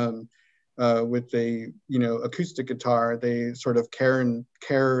 With a, you know, acoustic guitar, they sort of care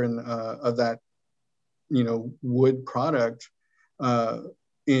of that, you know, wood product.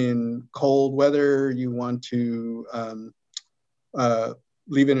 In cold weather, you want to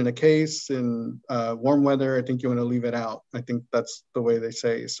leave it in a case. In warm weather, I think you want to leave it out. I think that's the way they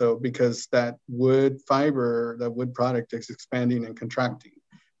say. So because that wood fiber, that wood product is expanding and contracting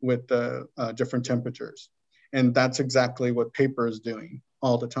with the different temperatures. And that's exactly what paper is doing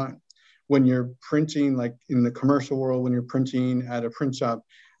all the time. when you're printing, like in the commercial world, when you're printing at a print shop,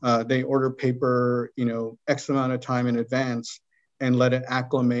 they order paper, X amount of time in advance and let it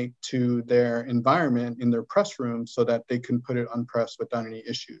acclimate to their environment in their press room so that they can put it on press without any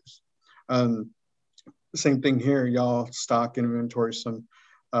issues. Same thing here, y'all stock and inventory some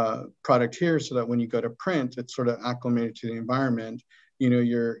product here so that when you go to print, it's sort of acclimated to the environment.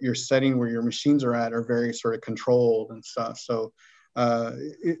 Your setting where your machines are at are very sort of controlled and stuff. So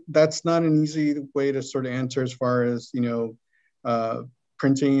that's not an easy way to sort of answer as far as,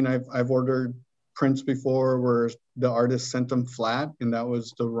 printing. I've ordered prints before where the artist sent them flat and that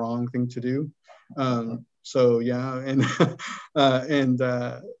was the wrong thing to do. So yeah, and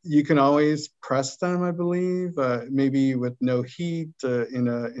you can always press them, I believe, maybe with no heat in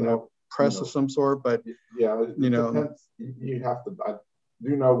a press of some sort. But yeah, it depends. You have to. I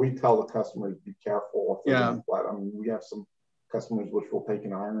do know we tell the customers be careful if they're going flat. I mean, we have some customers which will take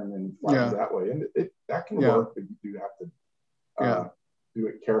an iron and flatten that way, and that can work, but you do have to do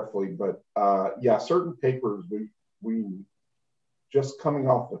it carefully. But certain papers we just coming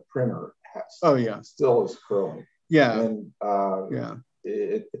off the printer still is curling. And like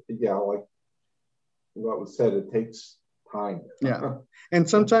what was said, it takes time. And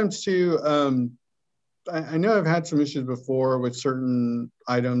sometimes too, I know I've had some issues before with certain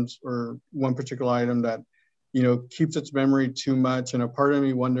items or one particular item that keeps its memory too much, and a part of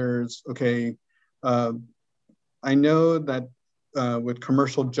me wonders, okay, I know that with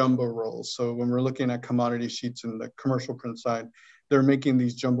commercial jumbo rolls, so when we're looking at commodity sheets in the commercial print side, they're making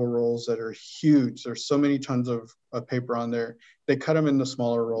these jumbo rolls that are huge. There's so many tons of paper on there. They cut them into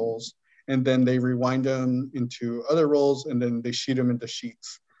smaller rolls, and then they rewind them into other rolls, and then they sheet them into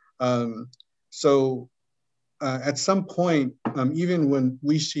sheets. At some point, even when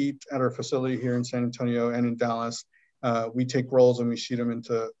we sheet at our facility here in San Antonio and in Dallas, we take rolls and we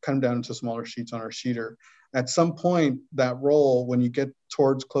cut them down into smaller sheets on our sheeter. At some point, that roll, when you get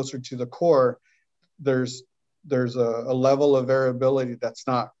towards closer to the core, there's a level of variability that's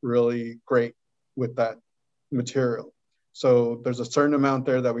not really great with that material. So there's a certain amount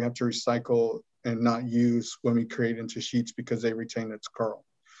there that we have to recycle and not use when we create into sheets because they retain its curl.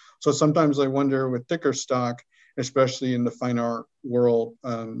 So sometimes I wonder with thicker stock, especially in the fine art world,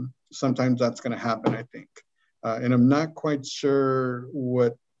 sometimes that's going to happen, I think. And I'm not quite sure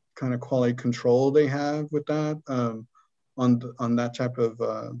what kind of quality control they have with that on that type of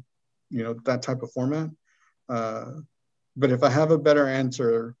that type of format. But if I have a better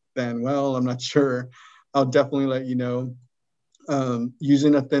answer, then I'm not sure. I'll definitely let you know.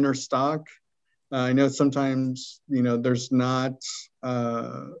 Using a thinner stock, I know sometimes there's not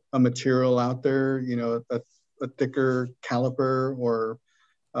a material out there, a thicker caliper or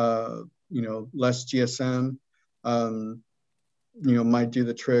less GSM. Might do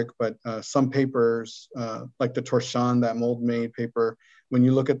the trick, but some papers, like the Torsion, that mold made paper, when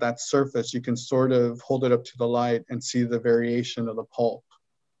you look at that surface, you can sort of hold it up to the light and see the variation of the pulp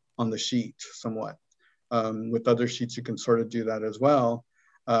on the sheet somewhat. With other sheets, you can sort of do that as well.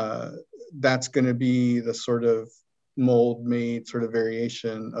 That's going to be the sort of mold made sort of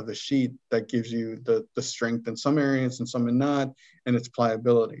variation of the sheet that gives you the strength in some areas and some in not, and its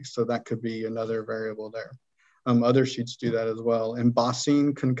pliability. So that could be another variable there. Other sheets do that as well.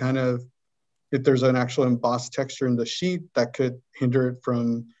 Embossing can kind of, if there's an actual embossed texture in the sheet, that could hinder it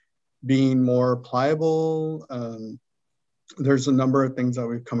from being more pliable. There's a number of things that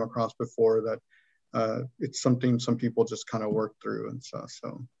we've come across before that it's something some people just kind of work through and stuff.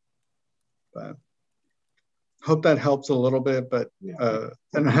 So, but hope that helps a little bit, but I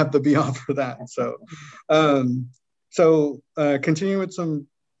don't have to be off for that. So, continue with some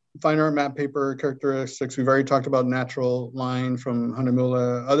fine art matte paper characteristics. We've already talked about natural line from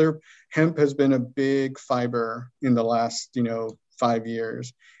Hanamulla. Other hemp has been a big fiber in the last 5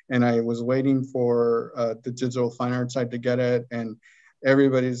 years, and I was waiting for the digital fine art side to get it, and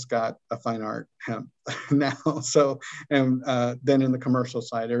everybody's got a fine art hemp now. So, and then in the commercial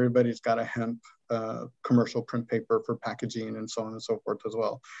side, everybody's got a hemp commercial print paper for packaging and so on and so forth as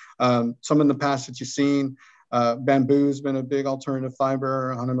well. Some in the past that you've seen, bamboo's been a big alternative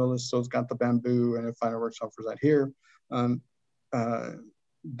fiber. Hanamulla still's got the bamboo, and FinerWorks offers that here.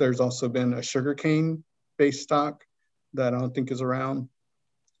 There's also been a sugarcane based stock that I don't think is around.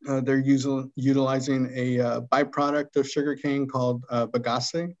 They're utilizing a byproduct of sugarcane called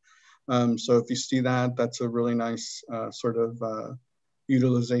bagasse. So if you see that, that's a really nice sort of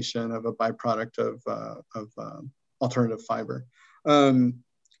utilization of a byproduct of alternative fiber. The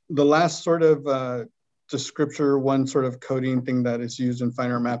last sort of descriptor, one sort of coding thing that is used in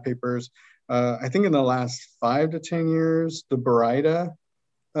fine art matte papers, I think in the last 5 to 10 years, the Baryta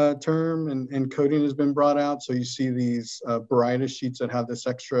term and coating has been brought out. So you see these Baryta sheets that have this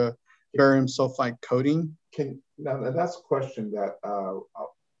extra barium sulfite coating. Now that's a question that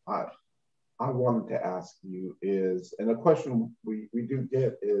I wanted to ask you is, and a question we do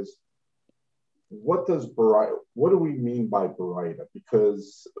get is, what do we mean by Baryta?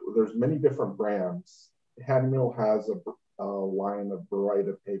 Because there's many different brands. Handmill has a line of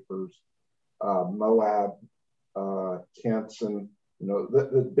Baryta papers, Moab, Canson,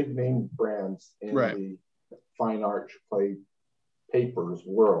 the big name brands in the fine art clay papers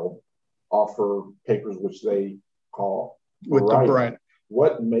world offer papers which they call Baryta.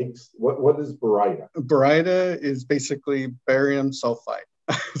 What is Baryta? Baryta is basically barium sulfite.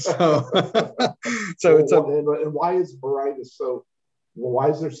 so it's and why is Baryta why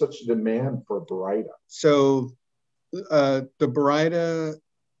is there such a demand for Baryta? So the Baryta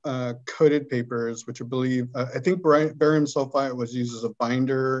coated papers, which I think barium sulfite was used as a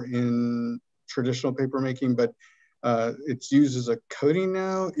binder in traditional paper making, but it's used as a coating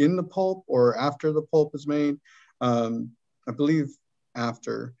now in the pulp or after the pulp is made. I believe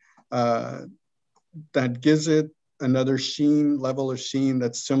after. That gives it another level of sheen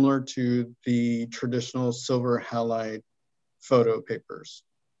that's similar to the traditional silver halide photo papers,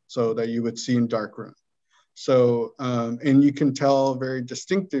 so that you would see in darkroom. So, and you can tell very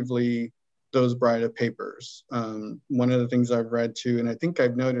distinctively those Baryta papers. One of the things I've read too, and I think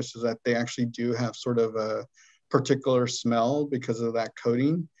I've noticed, is that they actually do have sort of a particular smell because of that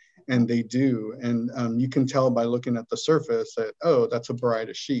coating, and they do. And you can tell by looking at the surface that, oh, that's a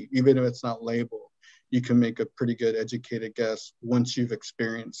Baryta sheet. Even if it's not labeled, you can make a pretty good educated guess once you've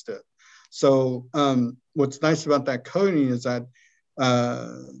experienced it. So what's nice about that coating is that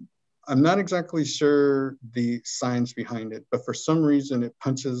I'm not exactly sure the science behind it, but for some reason it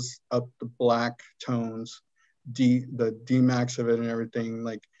punches up the black tones, the D-max of it and everything,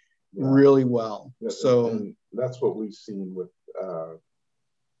 like really well. So and that's what we've seen with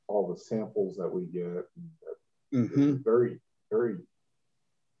all the samples that we get. Very, very,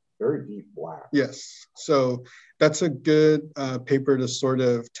 very deep black. Yes. So that's a good paper to sort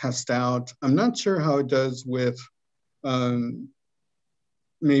of test out. I'm not sure how it does with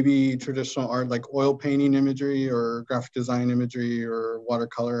maybe traditional art like oil painting imagery or graphic design imagery or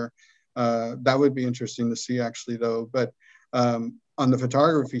watercolor. That would be interesting to see actually though. But on the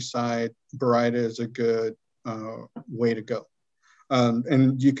photography side, Baryta is a good way to go.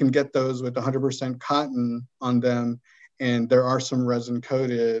 And you can get those with 100% cotton on them. And there are some resin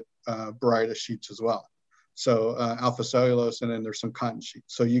coated Baryta sheets as well. So alpha cellulose, and then there's some cotton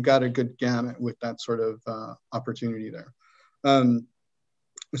sheets. So you got a good gamut with that sort of opportunity there.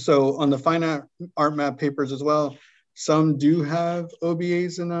 So on the fine art map papers as well, some do have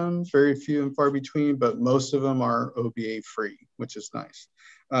OBAs in them, very few and far between, but most of them are OBA free, which is nice.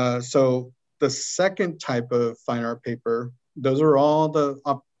 So the second type of fine art paper, those are all the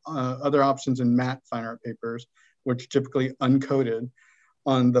other options in matte fine art papers, which are typically uncoated.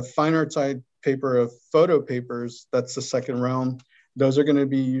 On the fine art side paper of photo papers, that's the second realm. Those are going to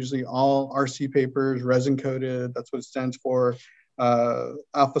be usually all RC papers, resin coated. That's what it stands for.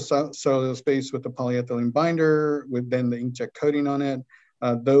 Alpha cellulose base with the polyethylene binder with then the inkjet coating on it.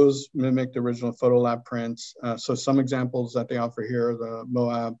 Those mimic the original photo lab prints. So some examples that they offer here are the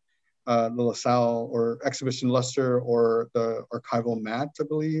Moab, the LaSalle or Exhibition Luster, or the Archival Matte, I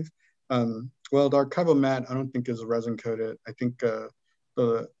believe. Well, the Archival Matte, I don't think is resin coated. I think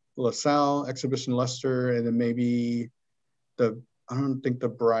the LaSalle, Exhibition Luster, and then maybe I don't think the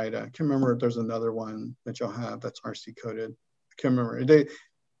Baryta. I can't remember if there's another one that you'll have that's RC coated. I can't remember.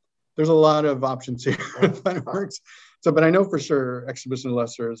 There's a lot of options here at FinerWorks. So, but I know for sure Exhibition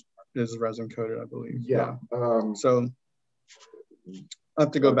Luster is resin coated, I believe. Yeah. So I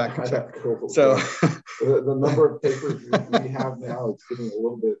have to go back and check. So the number of papers we have now, it's getting a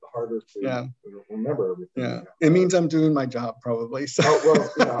little bit harder to remember everything. Yeah, it means I'm doing my job probably. So.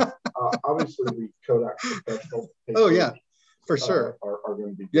 Obviously the Kodak professional papers. Oh yeah, for sure. Are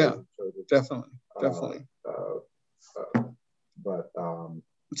going to be coated. Definitely.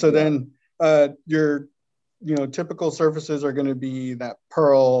 So then your typical surfaces are going to be that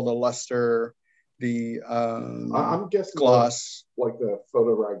pearl, the luster, the I'm guessing gloss, like the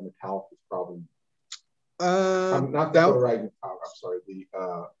photo rag metallic is probably not the photo rag metallic. I'm sorry, the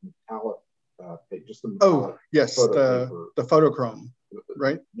metallic just the metallic. Oh yes, the photochrome,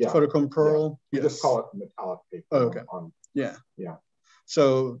 right? Yeah, photochrome pearl. Yeah. We just call it metallic paper. Oh, okay. Yeah.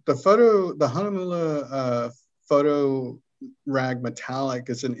 So the Hanamulla photo rag metallic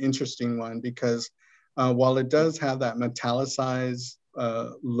is an interesting one because while it does have that metallicized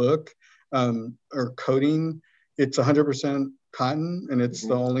look or coating, it's 100% cotton, and it's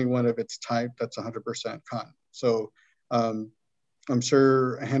the only one of its type that's 100% cotton. So I'm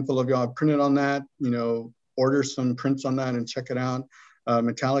sure a handful of y'all have printed on that, order some prints on that and check it out.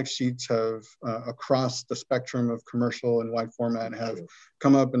 Metallic sheets have, across the spectrum of commercial and wide format, have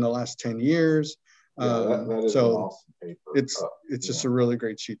come up in the last 10 years. That is so an awesome paper. It's just a really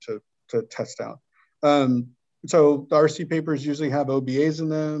great sheet to test out. So the RC papers usually have OBAs in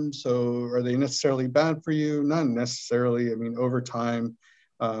them. So are they necessarily bad for you? Not necessarily. I mean, over time,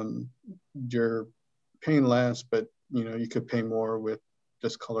 you're paying less, but you could pay more with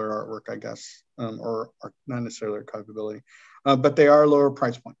just color artwork, I guess, or not necessarily archivability. But they are lower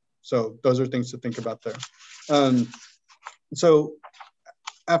price point. So those are things to think about there. So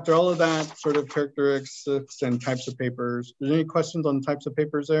after all of that sort of characteristics and types of papers, is there any questions on the types of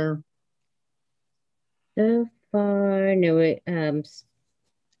papers there? So far, no,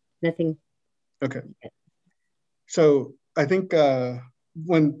 nothing. Okay. So I think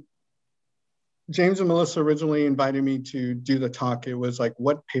when James and Melissa originally invited me to do the talk, it was like,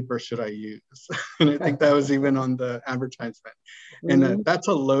 what paper should I use? And I think that was even on the advertisement. And that's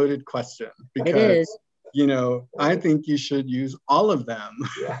a loaded question, because I think you should use all of them,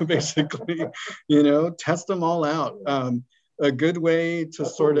 basically, test them all out. A good way to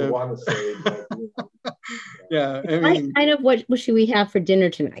That's sort what we of want to say, but, yeah, I mean, kind of what should we have for dinner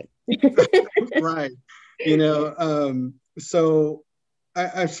tonight? Right. So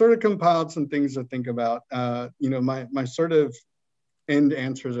I've sort of compiled some things to think about. My sort of end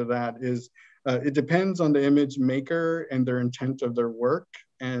answer to that is it depends on the image maker and their intent of their work,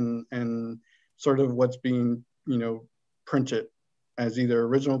 and sort of what's being printed as either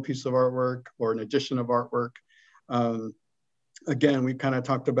original piece of artwork or an edition of artwork. Again, we kind of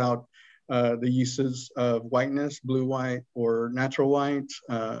talked about the uses of whiteness, blue white or natural white,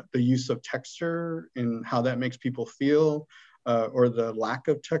 the use of texture and how that makes people feel, or the lack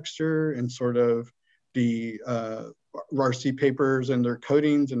of texture, and sort of the RC papers and their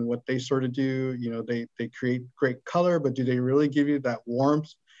coatings and what they sort of do. They create great color, but do they really give you that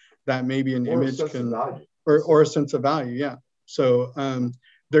warmth that maybe an image can, or a sense of value? Yeah. So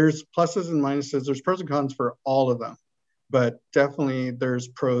there's pluses and minuses. There's pros and cons for all of them, but definitely there's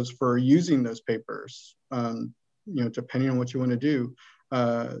pros for using those papers, depending on what you want to do.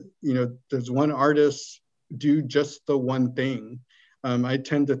 Does one artist do just the one thing? I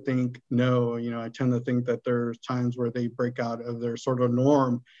tend to think no. I tend to think that there's times where they break out of their sort of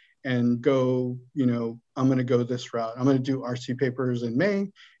norm and go, I'm going to go this route. I'm going to do RC papers in May,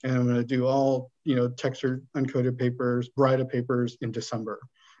 and I'm going to do all, textured uncoated papers, Brida papers in December.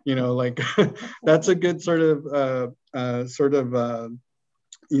 That's a good sort of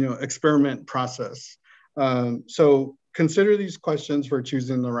experiment process. So consider these questions for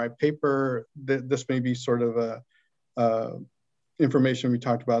choosing the right paper. This may be sort of information we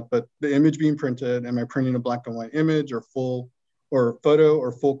talked about, but the image being printed, am I printing a black and white image or full or photo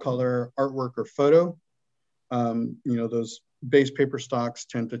or full color artwork or photo? Those base paper stocks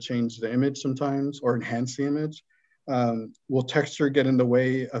tend to change the image sometimes or enhance the image. Will texture get in the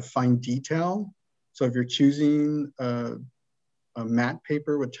way of fine detail? So if you're choosing a matte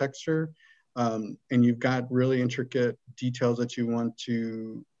paper with texture, and you've got really intricate details that you want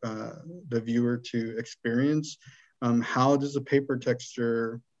to the viewer to experience, how does the paper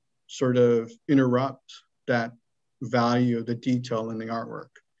texture sort of interrupt that value of the detail in the artwork?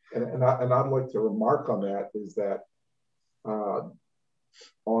 And I'd like to remark on that is that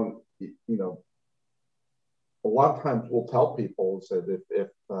a lot of times we'll tell people that if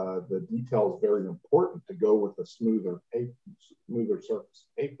the detail is very important, to go with a smoother surface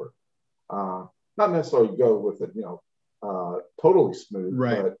paper. Not necessarily go with it, totally smooth,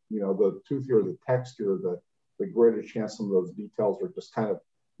 right. But the toothier the texture, the greater chance some of those details are just kind of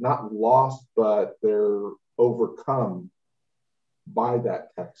not lost, but they're overcome by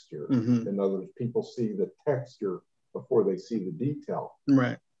that texture. In other words, people see the texture before they see the detail.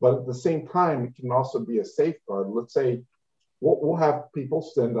 Right. But at the same time, it can also be a safeguard. Let's say we'll have people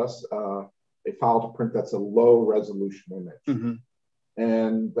send us a file to print that's a low resolution image.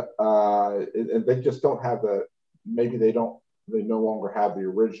 And they just don't have maybe they no longer have the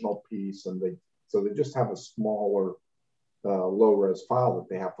original piece, and so they just have a smaller low res file that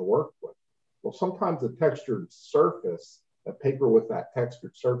they have to work with. Well, sometimes the textured surface, a paper with that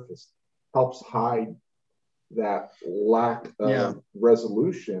textured surface, helps hide that lack of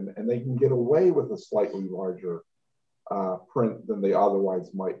resolution, and they can get away with a slightly larger print than they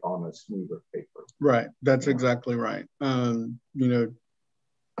otherwise might on a smoother paper. Right, that's exactly right.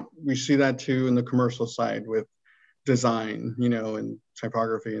 We see that too in the commercial side with design, and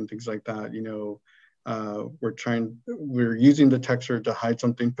typography and things like that. we're using the texture to hide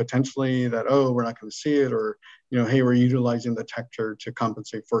something potentially that, oh, we're not going to see it, or, hey, we're utilizing the texture to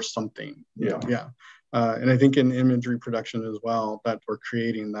compensate for something. Yeah. And I think in imagery production as well, that we're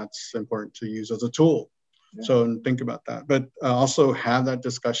creating, that's important to use as a tool. Yeah. So think about that, but also have that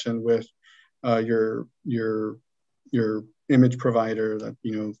discussion with your image provider, that,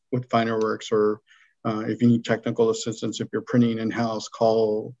 with FinerWorks, or if you need technical assistance, if you're printing in-house,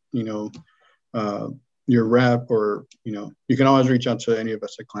 call, your rep, or, you can always reach out to any of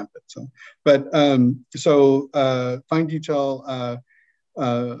us at Clampitt. So, but, fine detail,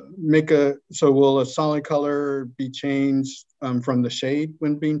 will a solid color be changed from the shade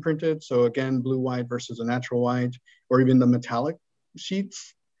when being printed? So again, blue white versus a natural white, or even the metallic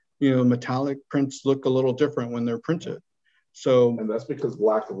sheets. Metallic prints look a little different when they're printed. So, and that's because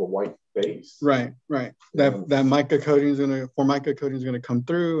lack of a white base. Right. That mica coating is Formica coating is gonna come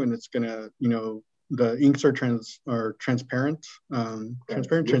through, and it's gonna, the inks are transparent,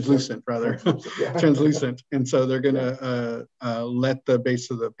 translucent rather, translucent, and so they're gonna let the base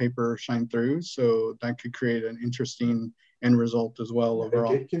of the paper shine through. So that could create an interesting end result as well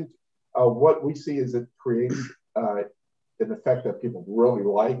overall. It can. What we see is it creates an effect that people really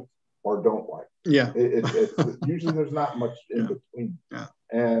like or don't like. Yeah. It's usually there's not much in between. Yeah.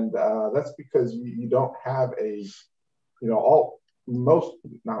 And that's because you don't have a,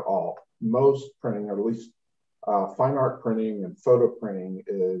 most printing, or at least fine art printing and photo printing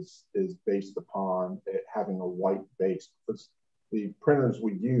is based upon it having a white base, because the printers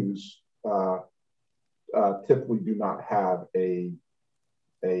we use typically do not have do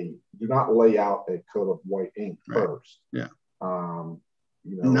not lay out a coat of white ink first. Yeah.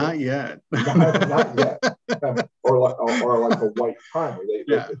 Not yet. not yet. or like a white primer.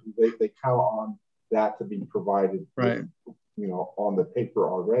 They count on that to be provided, right, on the paper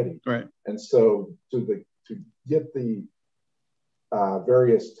already. Right. And so to get the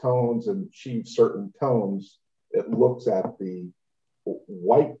various tones and achieve certain tones, it looks at the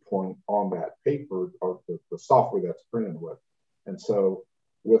white point on that paper, or the software that's printed with. And so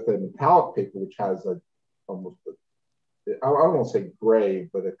with a metallic paper, which has almost I don't want to say gray,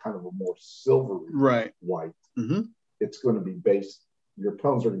 but a kind of a more silvery white, it's going to be based, your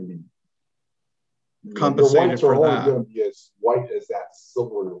tones are going to be compensated your whites for are only that. going to be as white as that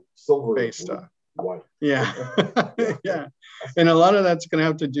silver based stuff. White. Yeah. Yeah. And a lot of that's going to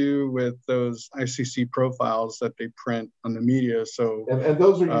have to do with those ICC profiles that they print on the media. So and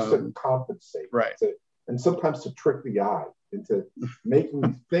those are used to compensate, right? And sometimes to trick the eye into making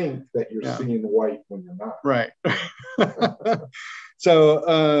you think that you're seeing white when you're not. Right.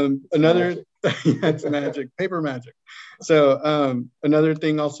 So another, it's magic, paper magic. So another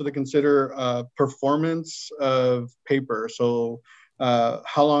thing also to consider, performance of paper. So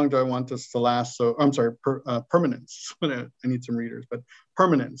how long do I want this to last? So I'm sorry, permanence. I need some readers, but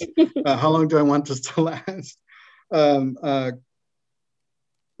permanence. How long do I want this to last?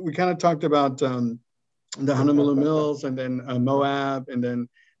 We kind of talked about the Honolulu Mills, and then Moab, and then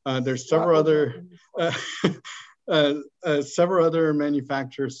there's several other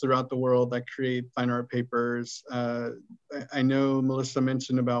manufacturers throughout the world that create fine art papers. I know Melissa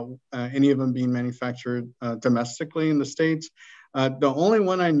mentioned about any of them being manufactured domestically in the States. The only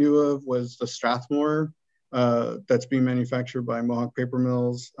one I knew of was the Strathmore that's being manufactured by Mohawk Paper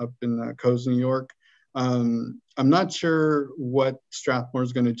Mills up in Coes, New York. I'm not sure what Strathmore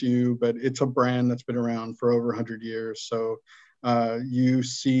is going to do, but it's a brand that's been around for over 100 years. So you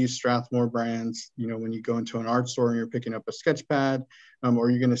see Strathmore brands, when you go into an art store and you're picking up a sketch pad, or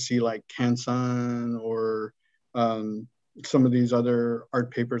you're going to see like Canson or some of these other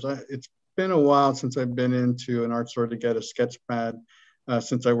art papers. It's been a while since I've been into an art store to get a sketch pad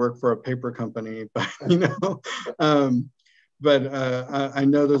since I work for a paper company, but I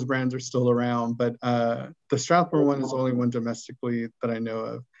know those brands are still around, but the Strathmore one is the only one domestically that I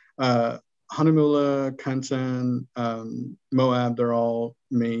know of. Honolulu, Canson, Moab, they're all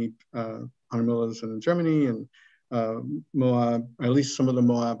made. Honolulu's in Germany, and Moab, at least some of the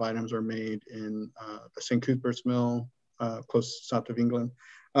Moab items are made in the St. Cuthbert's Mill, close south of England.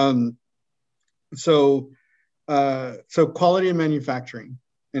 So quality of manufacturing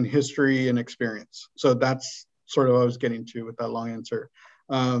and history and experience. So that's sort of what I was getting to with that long answer.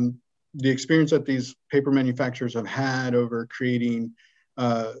 The experience that these paper manufacturers have had over creating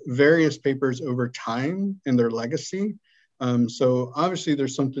various papers over time and their legacy. So obviously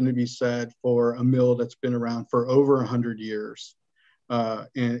there's something to be said for a mill that's been around for over 100 years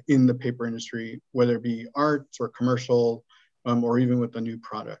in the paper industry, whether it be arts or commercial, or even with a new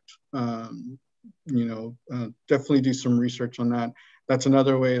product. definitely do some research on that. That's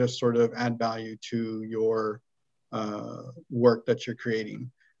another way to sort of add value to your work that you're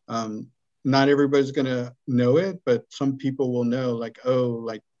creating. Not everybody's going to know it, but some people will know, like, oh,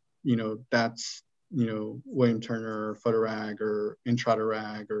 like, that's, William Turner or Photorag or Entrada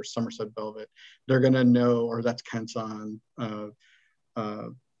Rag or Somerset Velvet. They're going to know, or that's Kenson,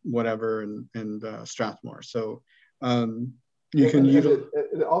 whatever, and Strathmore. So you can utilize.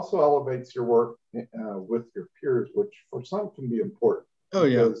 It also elevates your work with your peers, which for some can be important. Oh,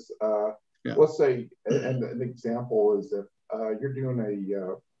 yeah. Because let's say, and an example is if you're doing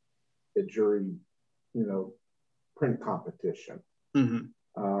a jury, print competition. Mm-hmm.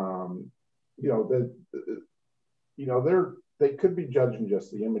 They could be judging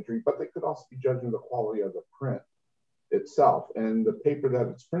just the imagery, but they could also be judging the quality of the print itself, and the paper that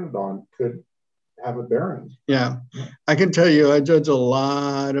it's printed on could have a bearing. Yeah, I can tell you, I judge a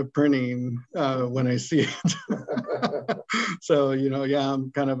lot of printing when I see it. So,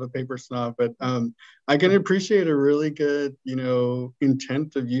 I'm kind of a paper snob, but I can appreciate a really good,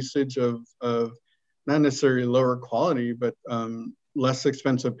 intent of usage of not necessarily lower quality, but less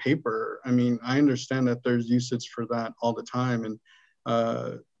expensive paper. I mean, I understand that there's usage for that all the time. And,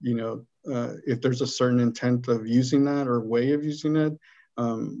 if there's a certain intent of using that or way of using it,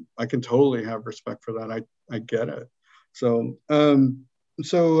 I can totally have respect for that. I get it. So, and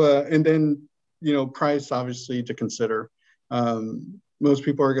then, price obviously to consider. Most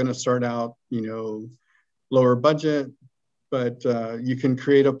people are going to start out, lower budget, but you can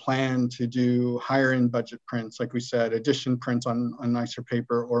create a plan to do higher end budget prints, like we said, edition prints on nicer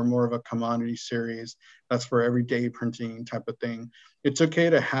paper, or more of a commodity series. That's for everyday printing type of thing. It's okay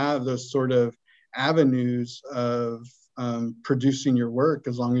to have those sort of avenues of producing your work,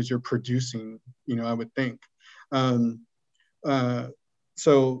 as long as you're producing, I would think.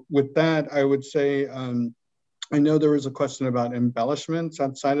 So with that, I would say, I know there was a question about embellishments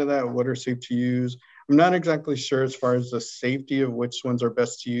outside of that. What are safe to use? I'm not exactly sure as far as the safety of which ones are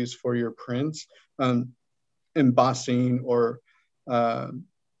best to use for your prints. Embossing or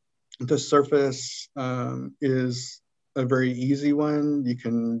the surface is a very easy one. You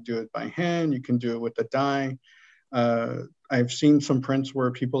can do it by hand. You can do it with a die. I've seen some prints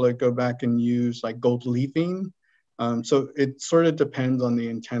where people that go back and use like gold leafing. So it sort of depends on the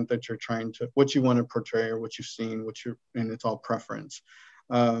intent that you're trying to, what you want to portray or what you've seen, and it's all preference.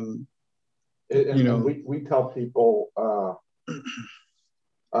 We tell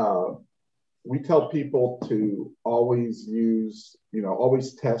people, to always use,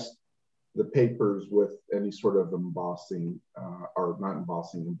 always test the papers with any sort of embossing, or not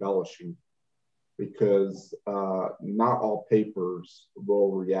embossing, embellishing, because not all papers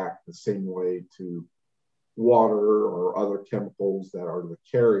will react the same way to water or other chemicals that are the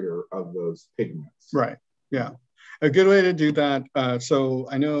carrier of those pigments. Right. Yeah. A good way to do that. So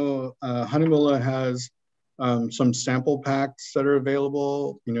I know Honeymola has some sample packs that are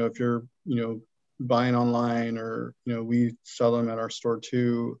available. If you're, buying online, or, we sell them at our store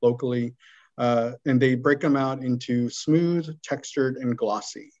too, locally. And they break them out into smooth, textured, and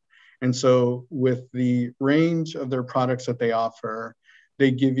glossy. And so with the range of their products that they offer, they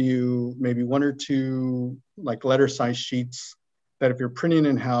give you maybe one or two like letter size sheets that if you're printing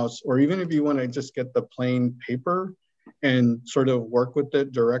in-house, or even if you want to just get the plain paper and sort of work with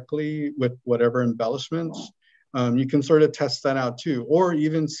it directly with whatever embellishments, you can sort of test that out too, or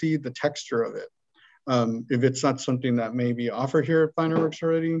even see the texture of it. If it's not something that may be offered here at FinerWorks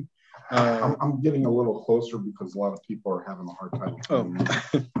already. I'm getting a little closer because a lot of people are having a hard time. And,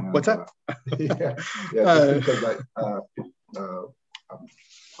 what's that? Just because I'll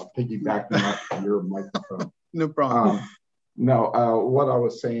piggyback on your microphone. No problem. What I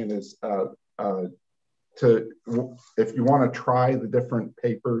was saying is, if you want to try the different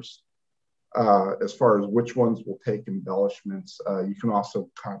papers, as far as which ones will take embellishments, you can also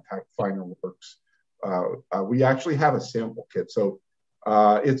contact FinerWorks. We actually have a sample kit, so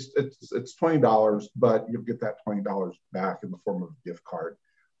it's $20, but you'll get that $20 back in the form of a gift card.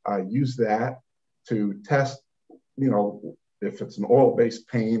 Use that to test, if it's an oil-based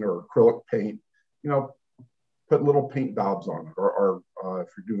paint or acrylic paint, put little paint daubs on it, or if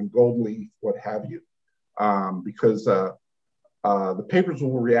you're doing gold leaf, what have you, because the papers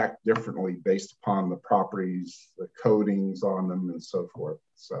will react differently based upon the properties, the coatings on them, and so forth.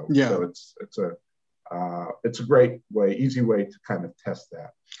 So it's a great way, easy way to kind of test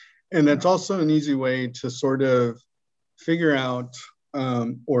that. And that's also an easy way to sort of figure out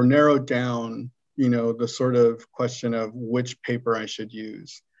or narrow down, the sort of question of which paper I should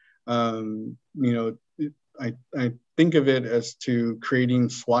use. I think of it as to creating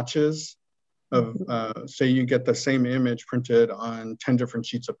swatches of, say you get the same image printed on 10 different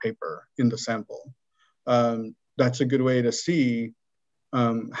sheets of paper in the sample. That's a good way to see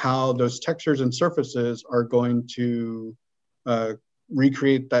how those textures and surfaces are going to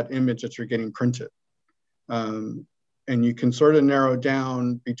recreate that image that you're getting printed. And you can sort of narrow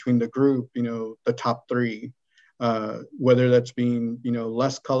down between the group, the top three, whether that's being,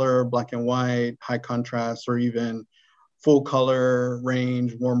 less color, black and white, high contrast, or even full color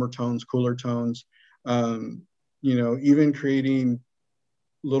range, warmer tones, cooler tones, even creating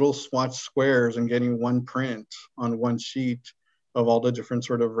little swatch squares and getting one print on one sheet of all the different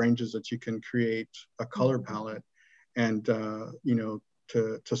sort of ranges that you can create a color palette. And,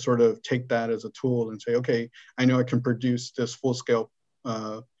 to sort of take that as a tool and say, okay, I know I can produce this full scale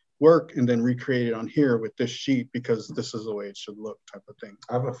work and then recreate it on here with this sheet because this is the way it should look, type of thing.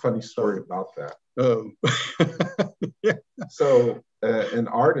 I have a funny story about that. Oh. Yeah. So an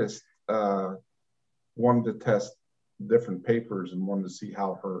artist wanted to test different papers and wanted to see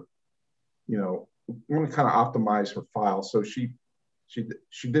how her, wanted to kind of optimize her file. So she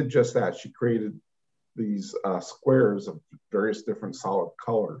did just that. She created these squares of various different solid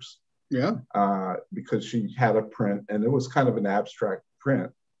colors. Yeah. Because she had a print, and it was kind of an abstract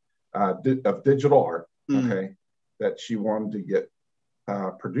print of digital art, okay, that she wanted to get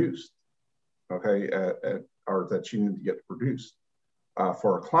produced, okay, or that she needed to get produced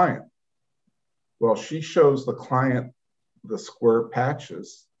for a client. Well, she shows the client the square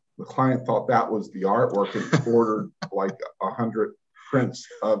patches. The client thought that was the artwork and ordered like 100 prints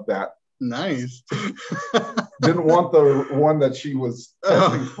of that. Nice. Didn't want the one that she was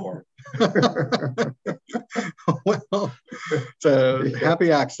testing for. Well, it's a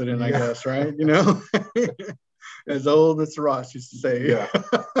happy accident, I guess, right? As old as Ross used to say. Yeah.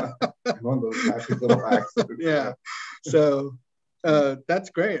 One of those happy little accidents. Yeah. So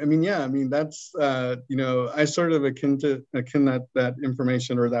that's great. That's, I sort of akin that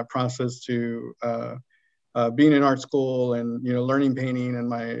information or that process to being in art school and, learning painting, and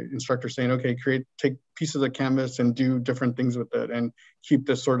my instructor saying, okay, take pieces of canvas and do different things with it and keep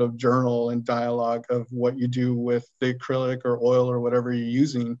this sort of journal and dialogue of what you do with the acrylic or oil or whatever you're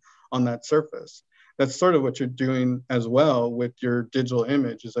using on that surface. That's sort of what you're doing as well with your digital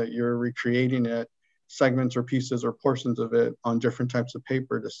image, is that you're recreating it, segments or pieces or portions of it on different types of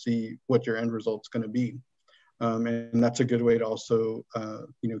paper to see what your end result's going to be. And that's a good way to also,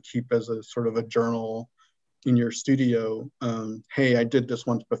 keep as a sort of a journal in your studio. Hey, I did this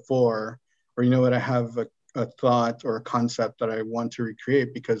once before, or I have a thought or a concept that I want to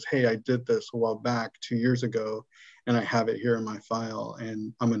recreate because, hey, I did this a while back 2 years ago, and I have it here in my file,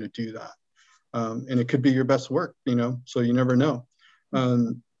 and I'm going to do that. And it could be your best work, so you never know.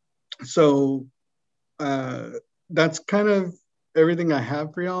 So that's kind of everything I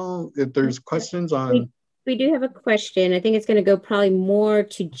have for y'all. If there's questions on... We do have a question. I think it's going to go probably more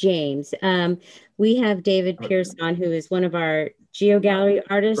to James. We have David Pierce on, who is one of our GeoGallery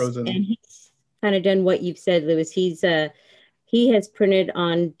artists, Frozen. And he's kind of done what you've said, Lewis. He has printed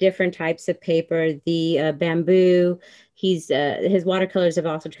on different types of paper, the bamboo. His watercolors have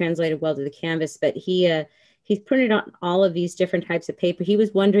also translated well to the canvas, but he's printed on all of these different types of paper. He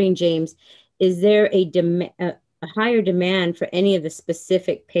was wondering, James, is there a higher demand for any of the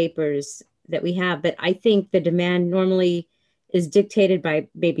specific papers that we have? But I think the demand normally is dictated by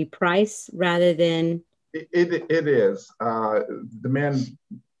maybe price rather than... It is. Demand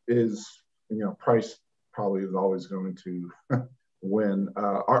is, price probably is always going to win.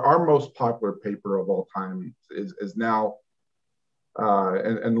 Our most popular paper of all time is now,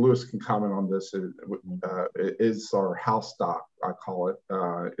 and Lewis can comment on this, is our house stock, I call it.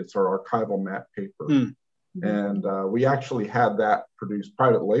 It's our archival matte paper. And we actually had that produced,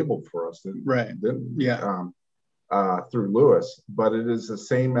 private labeled for us, through Lewis. But it is the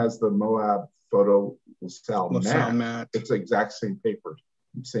same as the Moab Photo LaSalle matte. It's the exact same paper,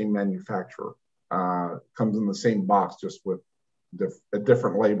 same manufacturer. Comes in the same box, just with a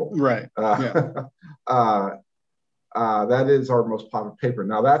different label. Right. That is our most popular paper.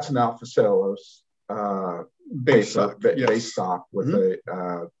 Now that's an Alpha Cellulose base stock with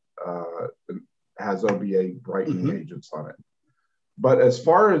has OBA brightening agents on it. But as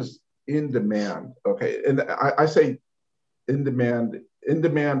far as in demand, okay, and I say in demand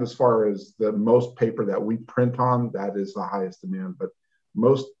as far as the most paper that we print on, that is the highest demand. But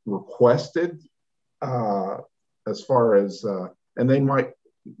most requested, as far as, and they might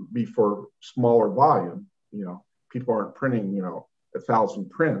be for smaller volume, people aren't printing, 1,000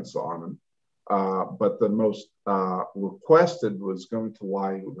 prints on them. But the most requested was going to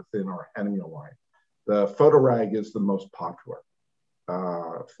lie within our Hemia line. The photo rag is the most popular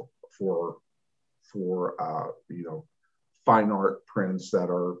for fine art prints that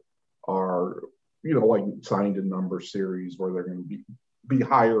are like signed in number series where they're going to be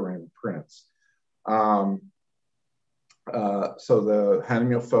higher end prints. So the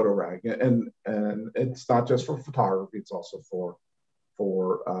Hanamill photo rag, and it's not just for photography; it's also for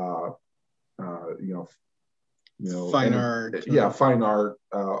fine art. Yeah, fine art,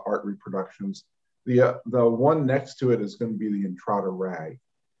 art reproductions. The one next to it is going to be the Entrada rag.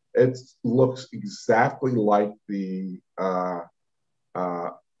 It looks exactly like the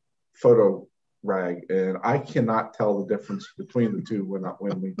photo rag, and I cannot tell the difference between the two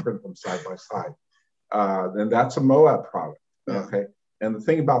when we print them side by side. And that's a Moab product. Okay. And the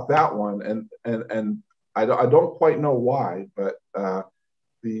thing about that one, and I don't quite know why, but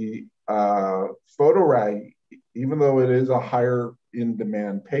the photo rag, even though it is a higher in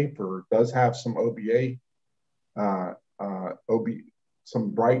demand paper, does have some OBA,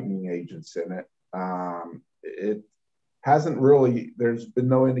 some brightening agents in it. It hasn't really, there's been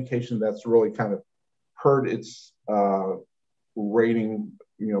no indication that's really kind of hurt its rating,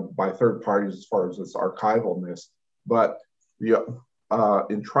 by third parties as far as its archivalness. But the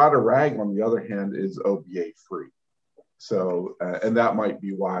Entrada rag, on the other hand, is OBA free. So, and that might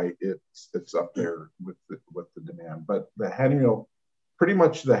be why it's up there with the demand. But the Hanamill, pretty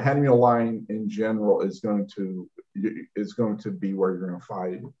much the Hanamill line in general is going to be where you're going to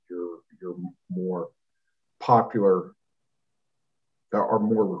find your more popular or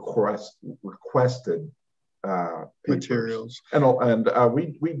more requested materials. And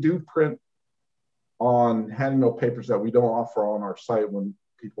we do print on Hanamill papers that we don't offer on our site when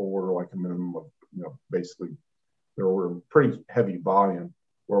people order like a minimum of, basically there were pretty heavy volume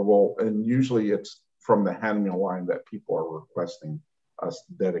and usually it's from the Hanamill line that people are requesting us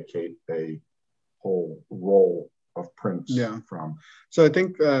to dedicate a whole roll of prints from. So I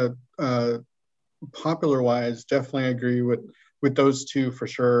think popular wise, definitely agree with those two for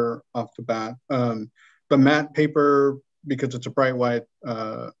sure off the bat. The matte paper, because it's a bright white,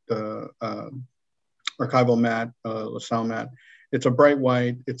 the archival matte, LaSalle matte, it's a bright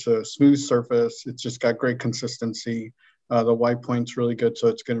white, it's a smooth surface, it's just got great consistency. The white point's really good, so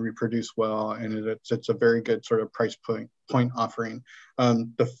it's going to reproduce well, and it's a very good sort of price point offering.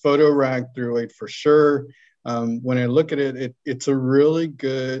 The photo rag through weight for sure. When I look at it, it's a really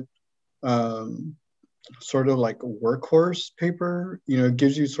good sort of like a workhorse paper. It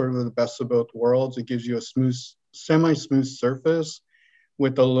gives you sort of the best of both worlds. It gives you a smooth, semi-smooth surface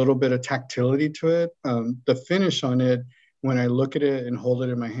with a little bit of tactility to it. The finish on it, when I look at it and hold it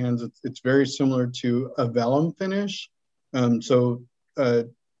in my hands, it's very similar to a vellum finish. So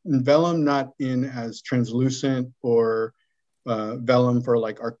vellum not in as translucent or vellum for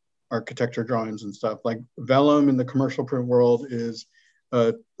like architecture drawings and stuff. Like vellum in the commercial print world is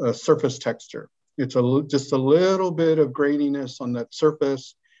a surface texture. It's just a little bit of graininess on that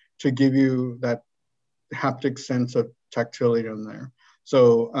surface to give you that haptic sense of tactility on there.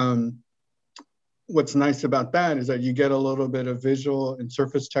 So what's nice about that is that you get a little bit of visual and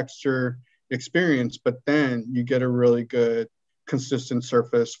surface texture experience, but then you get a really good consistent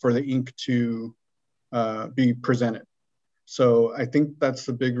surface for the ink to be presented. So I think that's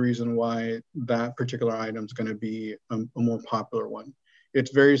the big reason why that particular item is going to be a more popular one.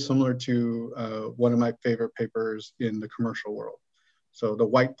 It's very similar to one of my favorite papers in the commercial world. So the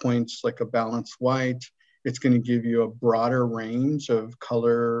white point's like a balanced white. It's going to give you a broader range of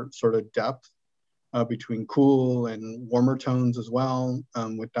color sort of depth between cool and warmer tones as well,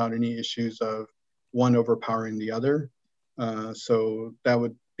 without any issues of one overpowering the other. So that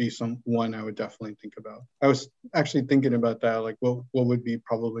would be one I would definitely think about. I was actually thinking about that, like what would be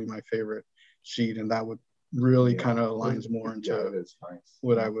probably my favorite sheet, and that would really kind of aligns more into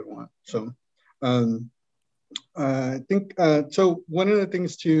what I would want. So I think, so one of the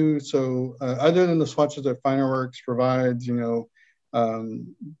things too, so other than the swatches that FinerWorks provides,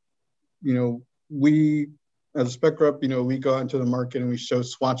 we, as a spec rep, we go out into the market and we show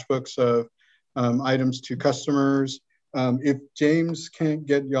swatch books of items to customers. If James can't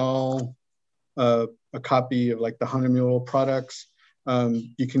get y'all a copy of like the Hanamill products,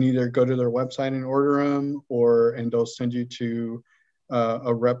 you can either go to their website and order them, and they'll send you to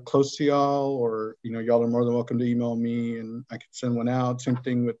a rep close to y'all, or y'all are more than welcome to email me and I can send one out. Same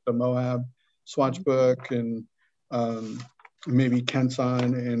thing with the Moab swatch book, and maybe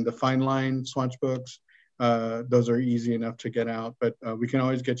Kenson and the Fine Line swatch books. Those are easy enough to get out, but we can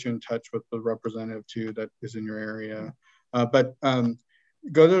always get you in touch with the representative too that is in your area. But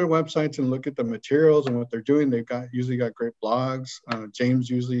go to their websites and look at the materials and what they're doing. They've usually got great blogs. James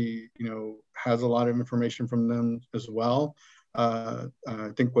usually, has a lot of information from them as well. I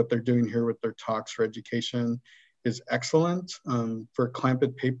think what they're doing here with their talks for education is excellent. For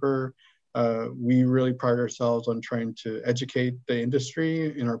Clampitt Paper, we really pride ourselves on trying to educate the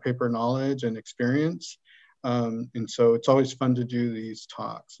industry in our paper knowledge and experience. And so it's always fun to do these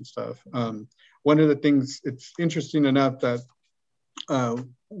talks and stuff. One of the things, it's interesting enough that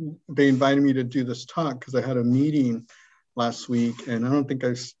they invited me to do this talk because I had a meeting last week, and I don't think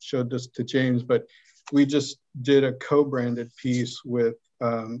I showed this to James, but we just did a co-branded piece with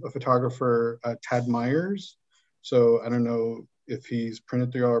a photographer, Tad Myers. So I don't know if he's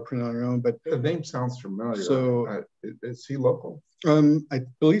printed through or printed on your own, but the name sounds familiar. So is he local? I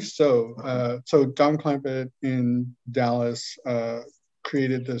believe so. So Don Clampitt in Dallas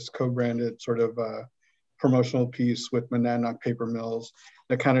created this co-branded sort of promotional piece with Monadnock Paper Mills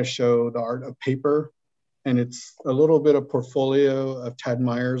that kind of show the art of paper. And it's a little bit of portfolio of Tad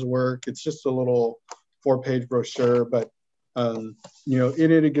Myers' work. It's just a little 4-page brochure, but you know,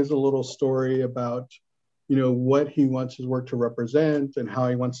 in it gives a little story about, you know, what he wants his work to represent and how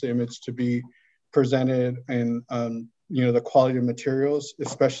he wants the image to be presented, and you know, the quality of materials,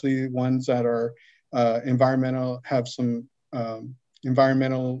 especially ones that are environmental, have some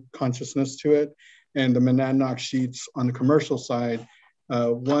environmental consciousness to it. And the Monadnock sheets on the commercial side,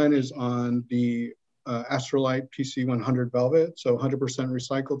 one is on the Astrolite PC 100 Velvet, so 100%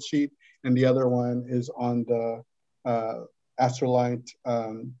 recycled sheet, and the other one is on the Astrolite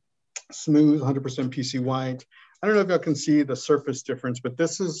Smooth 100% PC White. I don't know if y'all can see the surface difference, but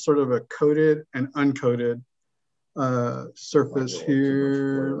this is sort of a coated and uncoated surface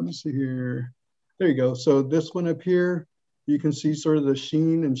here. Let me see here. There you go. So this one up here, you can see sort of the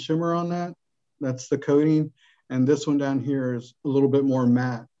sheen and shimmer on that. That's the coating. And this one down here is a little bit more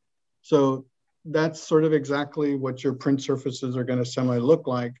matte. So that's sort of exactly what your print surfaces are going to semi look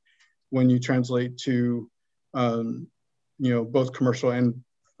like when you translate to, you know, both commercial and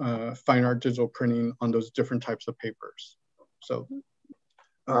fine art digital printing on those different types of papers. So,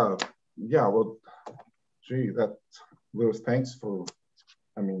 yeah, well, gee, Louis, thanks for,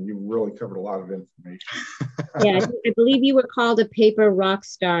 I mean, you really covered a lot of information. Yeah, I believe you were called a paper rock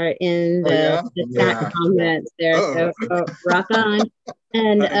star in the chat comments there. So rock on.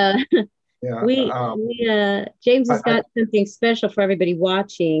 And James has got something special for everybody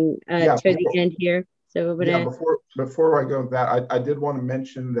watching toward the end here. So before I go with that, I did want to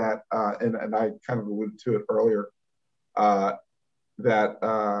mention that, and I kind of alluded to it earlier, that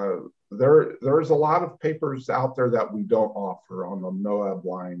there's a lot of papers out there that we don't offer on the Moab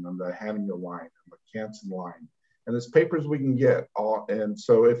line, on the Haniel line, on the Canson line, and there's papers we can get. And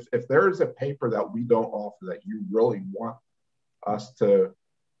so if there is a paper that we don't offer that you really want us to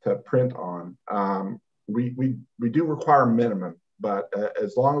print on, we do require a minimum, but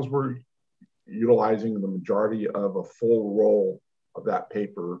as long as we're utilizing the majority of a full roll of that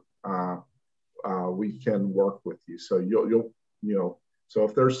paper, we can work with you. So you'll you know, so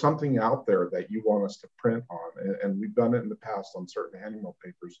if there's something out there that you want us to print on, and we've done it in the past on certain Haniel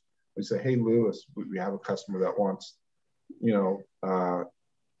papers, we say, hey, Louis, we have a customer that wants,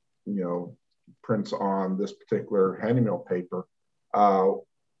 prints on this particular Haniel paper.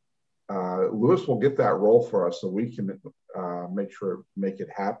 Louis will get that roll for us so we can make it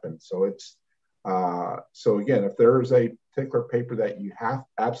happen. So it's, so again, if there is a particular paper that you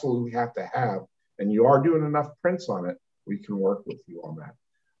absolutely have to have, and you are doing enough prints on it, we can work with you on that.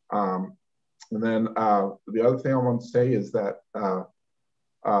 And then the other thing I want to say is that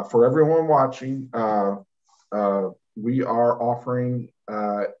for everyone watching, we are offering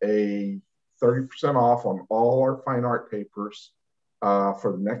a 30% off on all our fine art papers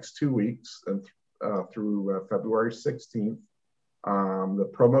for the next 2 weeks and through February 16th.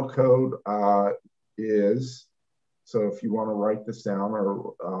 The promo code is, so if you want to write this down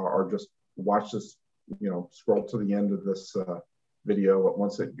or just watch this, scroll to the end of this video, but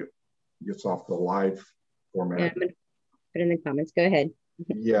once it gets off the live format. Yeah, I'm gonna put in the comments. Go ahead.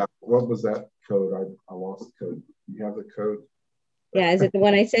 Yeah, what was that code? I lost the code. You have the code? Yeah, is it the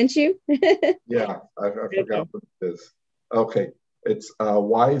one I sent you? Yeah, I forgot what it is. Okay, it's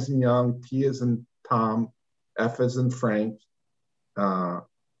Y as in Young, T as in Tom, F as in Frank,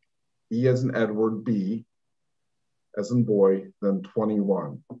 E as in Edward, B as in boy, then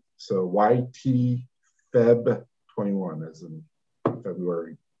 21. So YT Feb 21 as in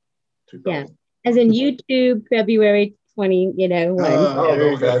February 2000. Yeah, as in YouTube February 20, one.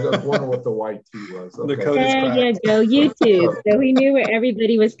 Okay, I just wonder what the YT was. Okay. The code is correct. There you go, YouTube. So we knew where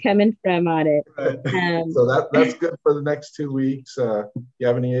everybody was coming from on it. Right. So that's good for the next 2 weeks. If you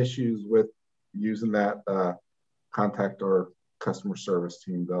have any issues with using that, contact our customer service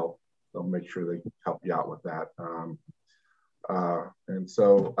team. They'll make sure they help you out with that. And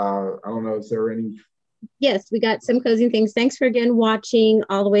so I don't know, is there any? Yes, we got some closing things. Thanks for again watching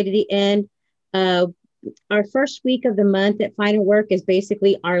all the way to the end. Our first week of the month at FinerWorks is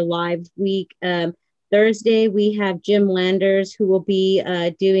basically our live week. Thursday, we have Jim Landers, who will be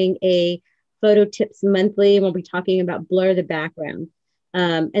doing a photo tips monthly, and we'll be talking about blur the background.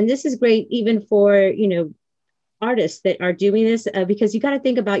 And this is great even for, you know, artists that are doing this, because you got to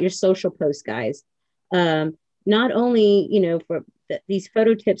think about your social posts, guys. Not only, you know, for these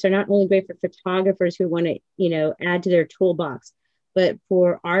photo tips are not only great for photographers who want to, you know, add to their toolbox, but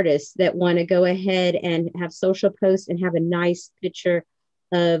for artists that want to go ahead and have social posts and have a nice picture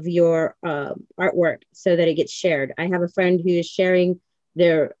of your artwork so that it gets shared. I have a friend who is sharing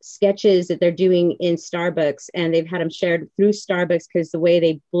their sketches that they're doing in Starbucks, and they've had them shared through Starbucks because the way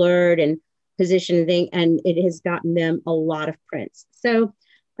they blurred and positioned thing, and it has gotten them a lot of prints. So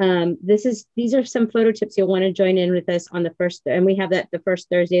these are some photo tips you'll want to join in with us on the first, and we have that the first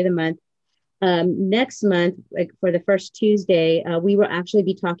Thursday of the month. Next month, like for the first Tuesday, we will actually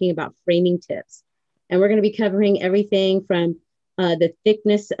be talking about framing tips, and we're going to be covering everything from the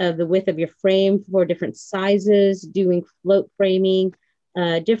thickness of the width of your frame for different sizes, doing float framing,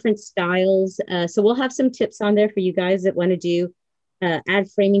 different styles. So we'll have some tips on there for you guys that want to do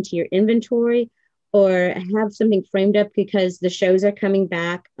add framing to your inventory or have something framed up because the shows are coming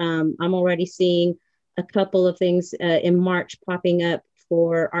back. I'm already seeing a couple of things in March popping up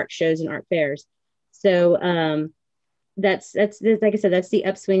for art shows and art fairs. So that's like I said, that's the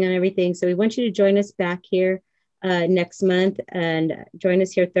upswing on everything. So we want you to join us back here next month and join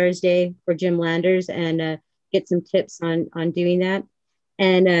us here Thursday for Jim Landers and get some tips on doing that.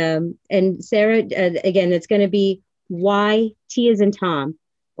 And Sarah, again, it's going to be YT as in Tom,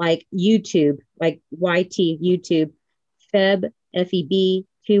 like YouTube, like YT, YouTube, Feb, FEB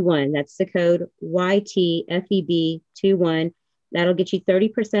 21. That's the code YT FEB 21. That'll get you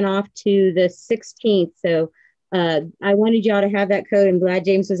 30% off to the 16th. So I wanted y'all to have that code. I'm glad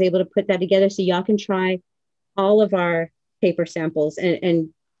James was able to put that together so y'all can try all of our paper samples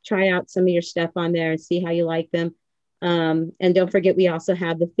and try out some of your stuff on there and see how you like them. And don't forget, we also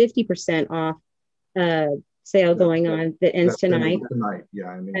have the 50% off sale going on that ends tonight. Yeah,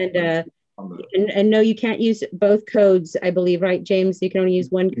 I mean, and no, you can't use both codes, I believe, right, James? You can only use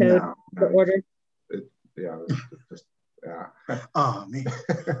one code for order. Yeah. Oh, man.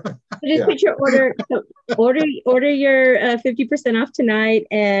 Just put your order your 50% off tonight,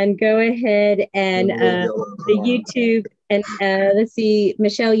 and go ahead and the YouTube and let's see,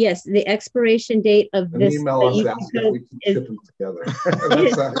 Michelle. Yes, the expiration date of this email us if we can ship them together.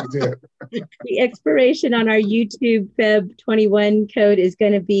 That's how we do it. The expiration on our YouTube Feb 21 code is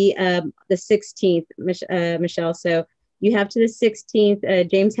going to be the 16th, Michelle. So you have to the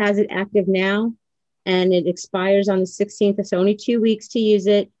 16th. James has it active now, and it expires on the 16th. It's only 2 weeks to use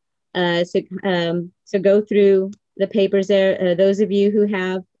it. So go through the papers there. Those of you who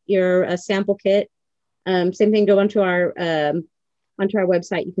have your sample kit, same thing, go onto our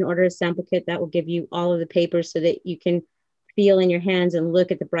website. You can order a sample kit that will give you all of the papers so that you can feel in your hands and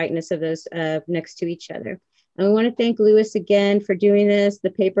look at the brightness of those next to each other. And we want to thank Lewis again for doing this, the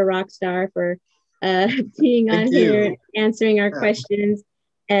paper rock star, for being on here, answering our questions.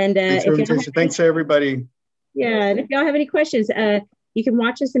 And thanks to everybody. Yeah, and if y'all have any questions, you can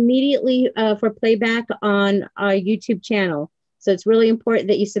watch us immediately for playback on our YouTube channel. So it's really important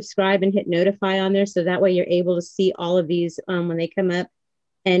that you subscribe and hit notify on there, so that way you're able to see all of these when they come up.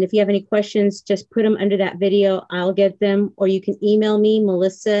 And if you have any questions, just put them under that video. I'll get them, or you can email me,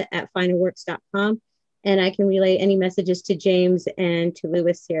 melissa@finerworks.com, and I can relay any messages to James and to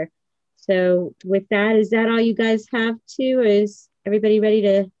Lewis here. So with that, is that all you guys have to, or is everybody ready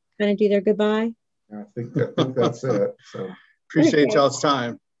to kind of do their goodbye? I think that's it. So appreciate y'all's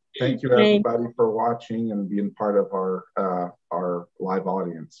time. Thank you, everybody, for watching and being part of our live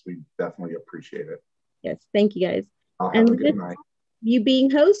audience. We definitely appreciate it. Yes, thank you, guys. Have a good night. You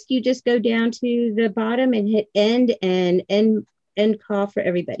being host, you just go down to the bottom and hit end and end call for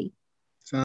everybody.